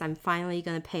the days I'm finally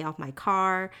gonna pay off my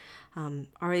car.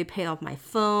 Already paid off my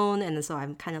phone, and so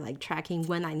I'm kind of like tracking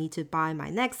when I need to buy my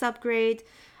next upgrade.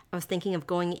 I was thinking of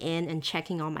going in and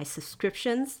checking all my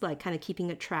subscriptions, like kind of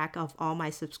keeping a track of all my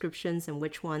subscriptions and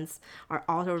which ones are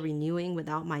auto renewing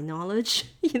without my knowledge,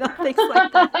 things like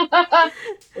that.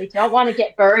 We don't want to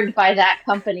get burned by that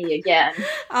company again.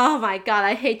 Oh my God,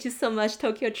 I hate you so much,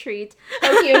 Tokyo Treat.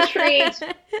 Tokyo Treat.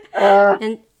 Uh,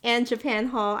 And Japan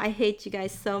Hall, I hate you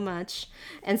guys so much.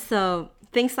 And so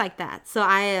things like that. So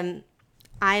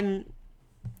I'm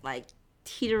like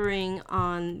teetering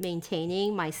on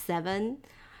maintaining my 7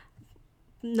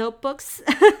 notebooks.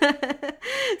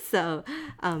 So,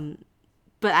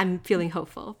 but I'm feeling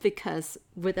hopeful because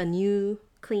with a new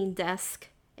clean desk,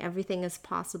 everything is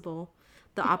possible.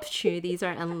 The opportunities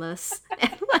are endless,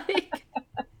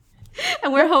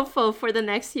 and we're hopeful for the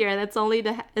next year. And it's only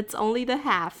the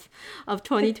half of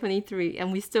 2023,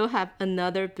 and we still have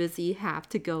another busy half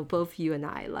to go. Both you and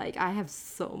I. Like I have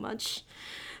so much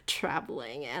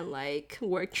traveling and like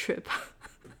work trip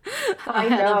I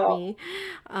ahead of know. me.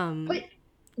 But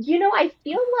I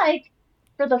feel like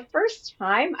for the first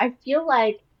time, I feel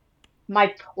like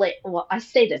well, I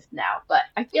say this now, but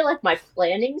I feel like my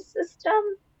planning system,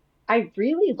 I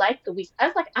really like the weeks. I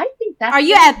was like, I think Are that's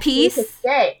you gonna at be here to peace?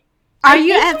 stay. Are I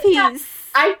you think at peace?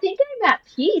 I think I'm at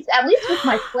peace, at least with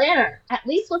my planner. At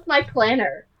least with my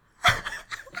planner.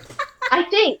 I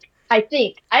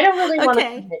think. I don't really want to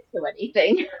Okay. commit to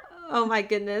anything. Oh my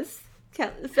goodness.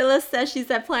 Phyllis says she's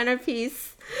at planner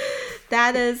peace.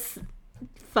 That is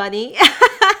funny.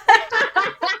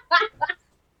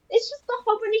 It's just the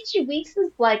Hobonichi Weeks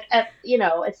is like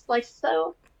it's like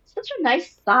such a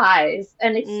nice size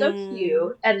and it's so Mm,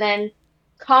 cute. And then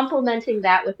complementing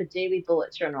that with a daily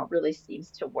bullet journal really seems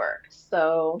to work.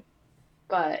 So,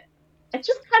 but it's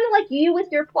just kind of like you with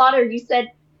your plotter. You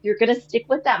said you're gonna stick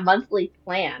with that monthly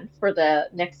plan for the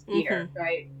next year,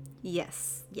 right?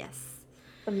 yes.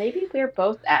 So maybe we're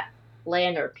both at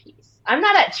planner piece. I'm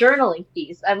not at journaling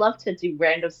piece. I love to do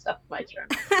random stuff in my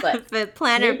journals, but But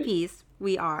planner maybe, piece,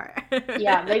 we are.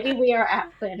 yeah, maybe we are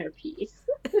at planner piece.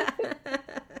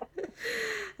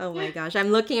 Oh my gosh. I'm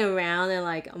looking around and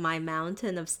like my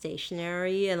mountain of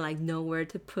stationery and like nowhere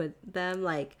to put them.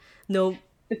 Like no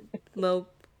no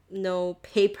no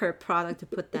paper product to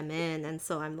put them in. And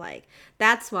so I'm like,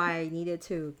 that's why I needed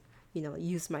to,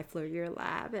 use my Fleur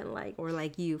Lab and like or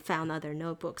like you found other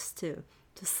notebooks to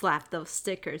slap those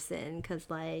stickers in because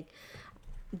like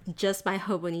just my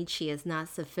Hobonichi is not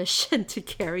sufficient to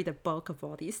carry the bulk of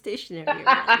all these stationery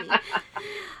around me.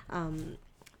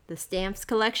 The stamps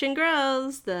collection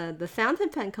grows, the fountain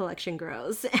pen collection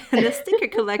grows, and the sticker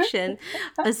collection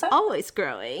is always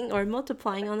growing or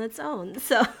multiplying on its own.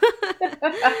 So,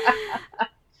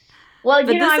 Well,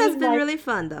 but this I has mean, been like, really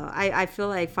fun though. I feel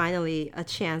like finally a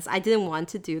chance. I didn't want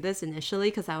to do this initially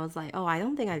because I was like, oh, I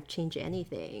don't think I've changed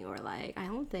anything, or like I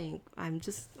don't think I'm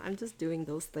just doing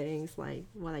those things like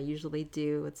what I usually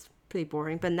do. It's pretty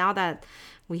boring. But now that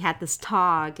we had this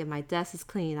talk and my desk is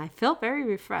clean, I feel very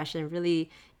refreshed and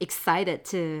really excited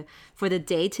to for the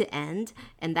day to end,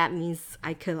 and that means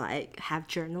I could like have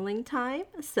journaling time.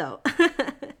 So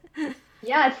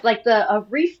yeah, it's like a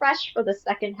refresh for the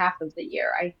second half of the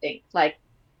year, I think. Like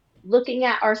looking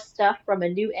at our stuff from a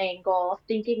new angle,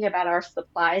 thinking about our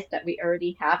supplies that we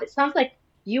already have. It sounds like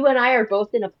you and I are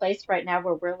both in a place right now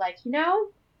where we're like,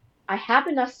 I have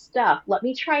enough stuff. Let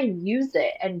me try and use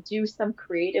it and do some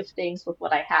creative things with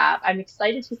what I have. I'm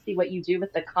excited to see what you do with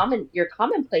your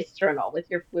commonplace journal with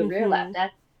your Fleury Lab.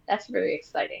 That's very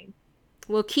exciting.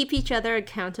 we'll keep each other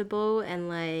accountable and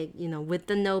like with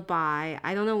the no buy.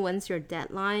 I don't know when's your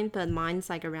deadline, but mine's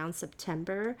like around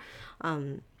September.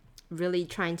 Really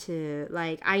trying to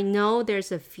like I know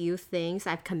there's a few things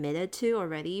I've committed to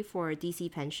already for DC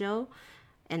Pen Show,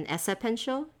 and SF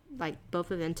pencil, like both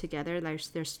of them together.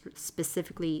 There's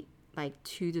specifically like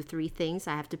 2 to 3 things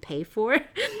I have to pay for.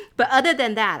 But other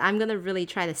than that, I'm gonna really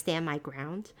try to stand my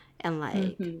ground and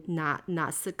like Hmm.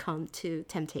 not succumb to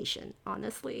temptation.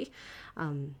 Honestly,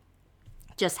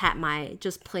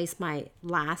 just placed my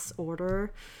last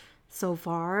order so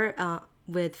far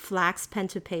with flax pen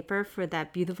to paper for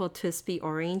that beautiful Twisby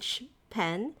orange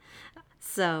pen.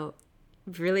 So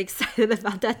really excited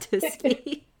about that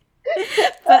Twisby.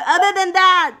 But other than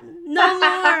that, no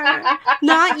more.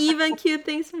 Not even cute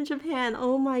things from Japan.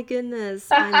 Oh my goodness.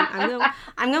 I'm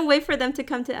gonna wait for them to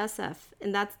come to SF,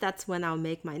 and that's when I'll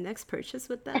make my next purchase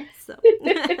with them. So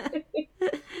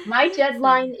My so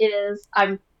deadline is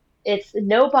it's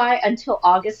no buy until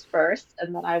August 1st,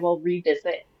 and then I will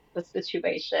revisit the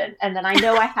situation. And then I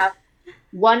know I have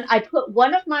I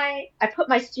put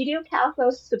my Studio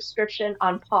Calico subscription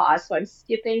on pause, so I'm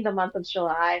skipping the month of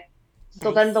July.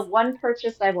 So then the nice, one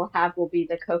purchase I will have will be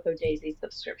the Coco Daisy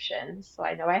subscription. So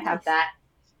I know I have nice. that.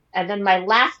 And then my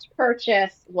last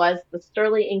purchase was the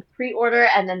Sterling Ink pre-order,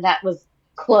 and then that was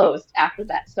closed after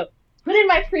that. So put in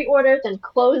my pre-order, then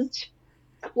closed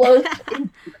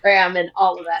Instagram and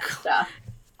all of that stuff.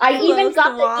 I even Close the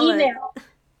got the wallet. email.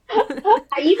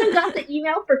 I even got the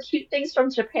email for cute things from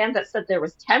Japan that said there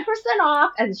was 10%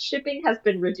 off and shipping has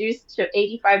been reduced to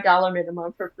 $85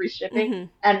 minimum for free shipping.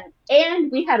 And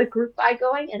and we had a group buy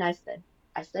going and I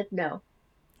said no.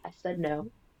 I said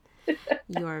no.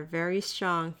 You are very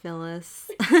strong, Phyllis.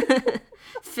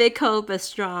 Fickle but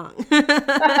strong.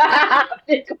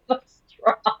 It was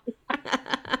strong.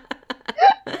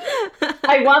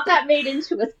 I want that made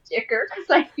into a sticker because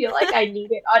I feel like I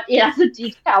need it on it as a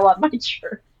decal on my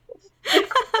shirt.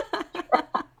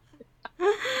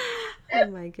 Oh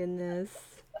my goodness.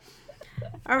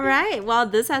 All right. Well,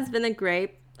 this has been a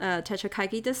great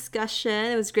Tetra discussion.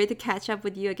 It was great to catch up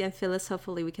with you again, Phyllis.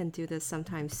 Hopefully, we can do this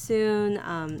sometime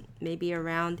soon. Maybe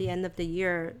around the end of the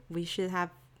year, we should have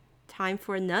time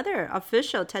for another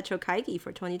official Tetra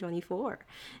for 2024.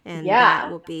 And that Yeah.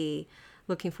 will be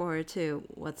looking forward to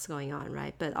what's going on,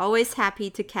 right? But always happy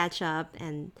to catch up.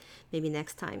 And maybe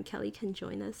next time, Kelly can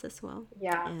join us as well.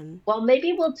 Yeah. And Well,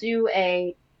 maybe we'll do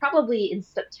a probably in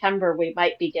September we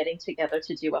might be getting together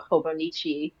to do a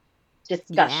Hobonichi yeah,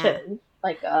 discussion.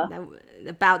 Like a that,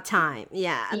 about time.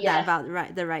 Yeah, that yes. about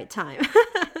right the right time.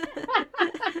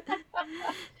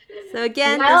 So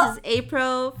again, this Well, is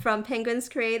April from Penguins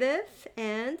Creative,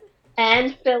 and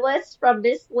and Phyllis from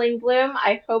Miss Ling Bloom,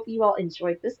 I hope you all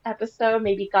enjoyed this episode.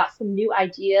 Maybe got some new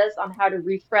ideas on how to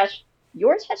refresh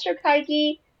your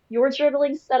Tetrakaigi, your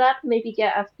journaling setup, maybe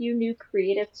get a few new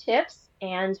creative tips,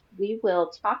 and we will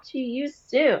talk to you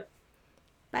soon.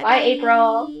 bye Bye,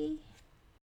 April. bye.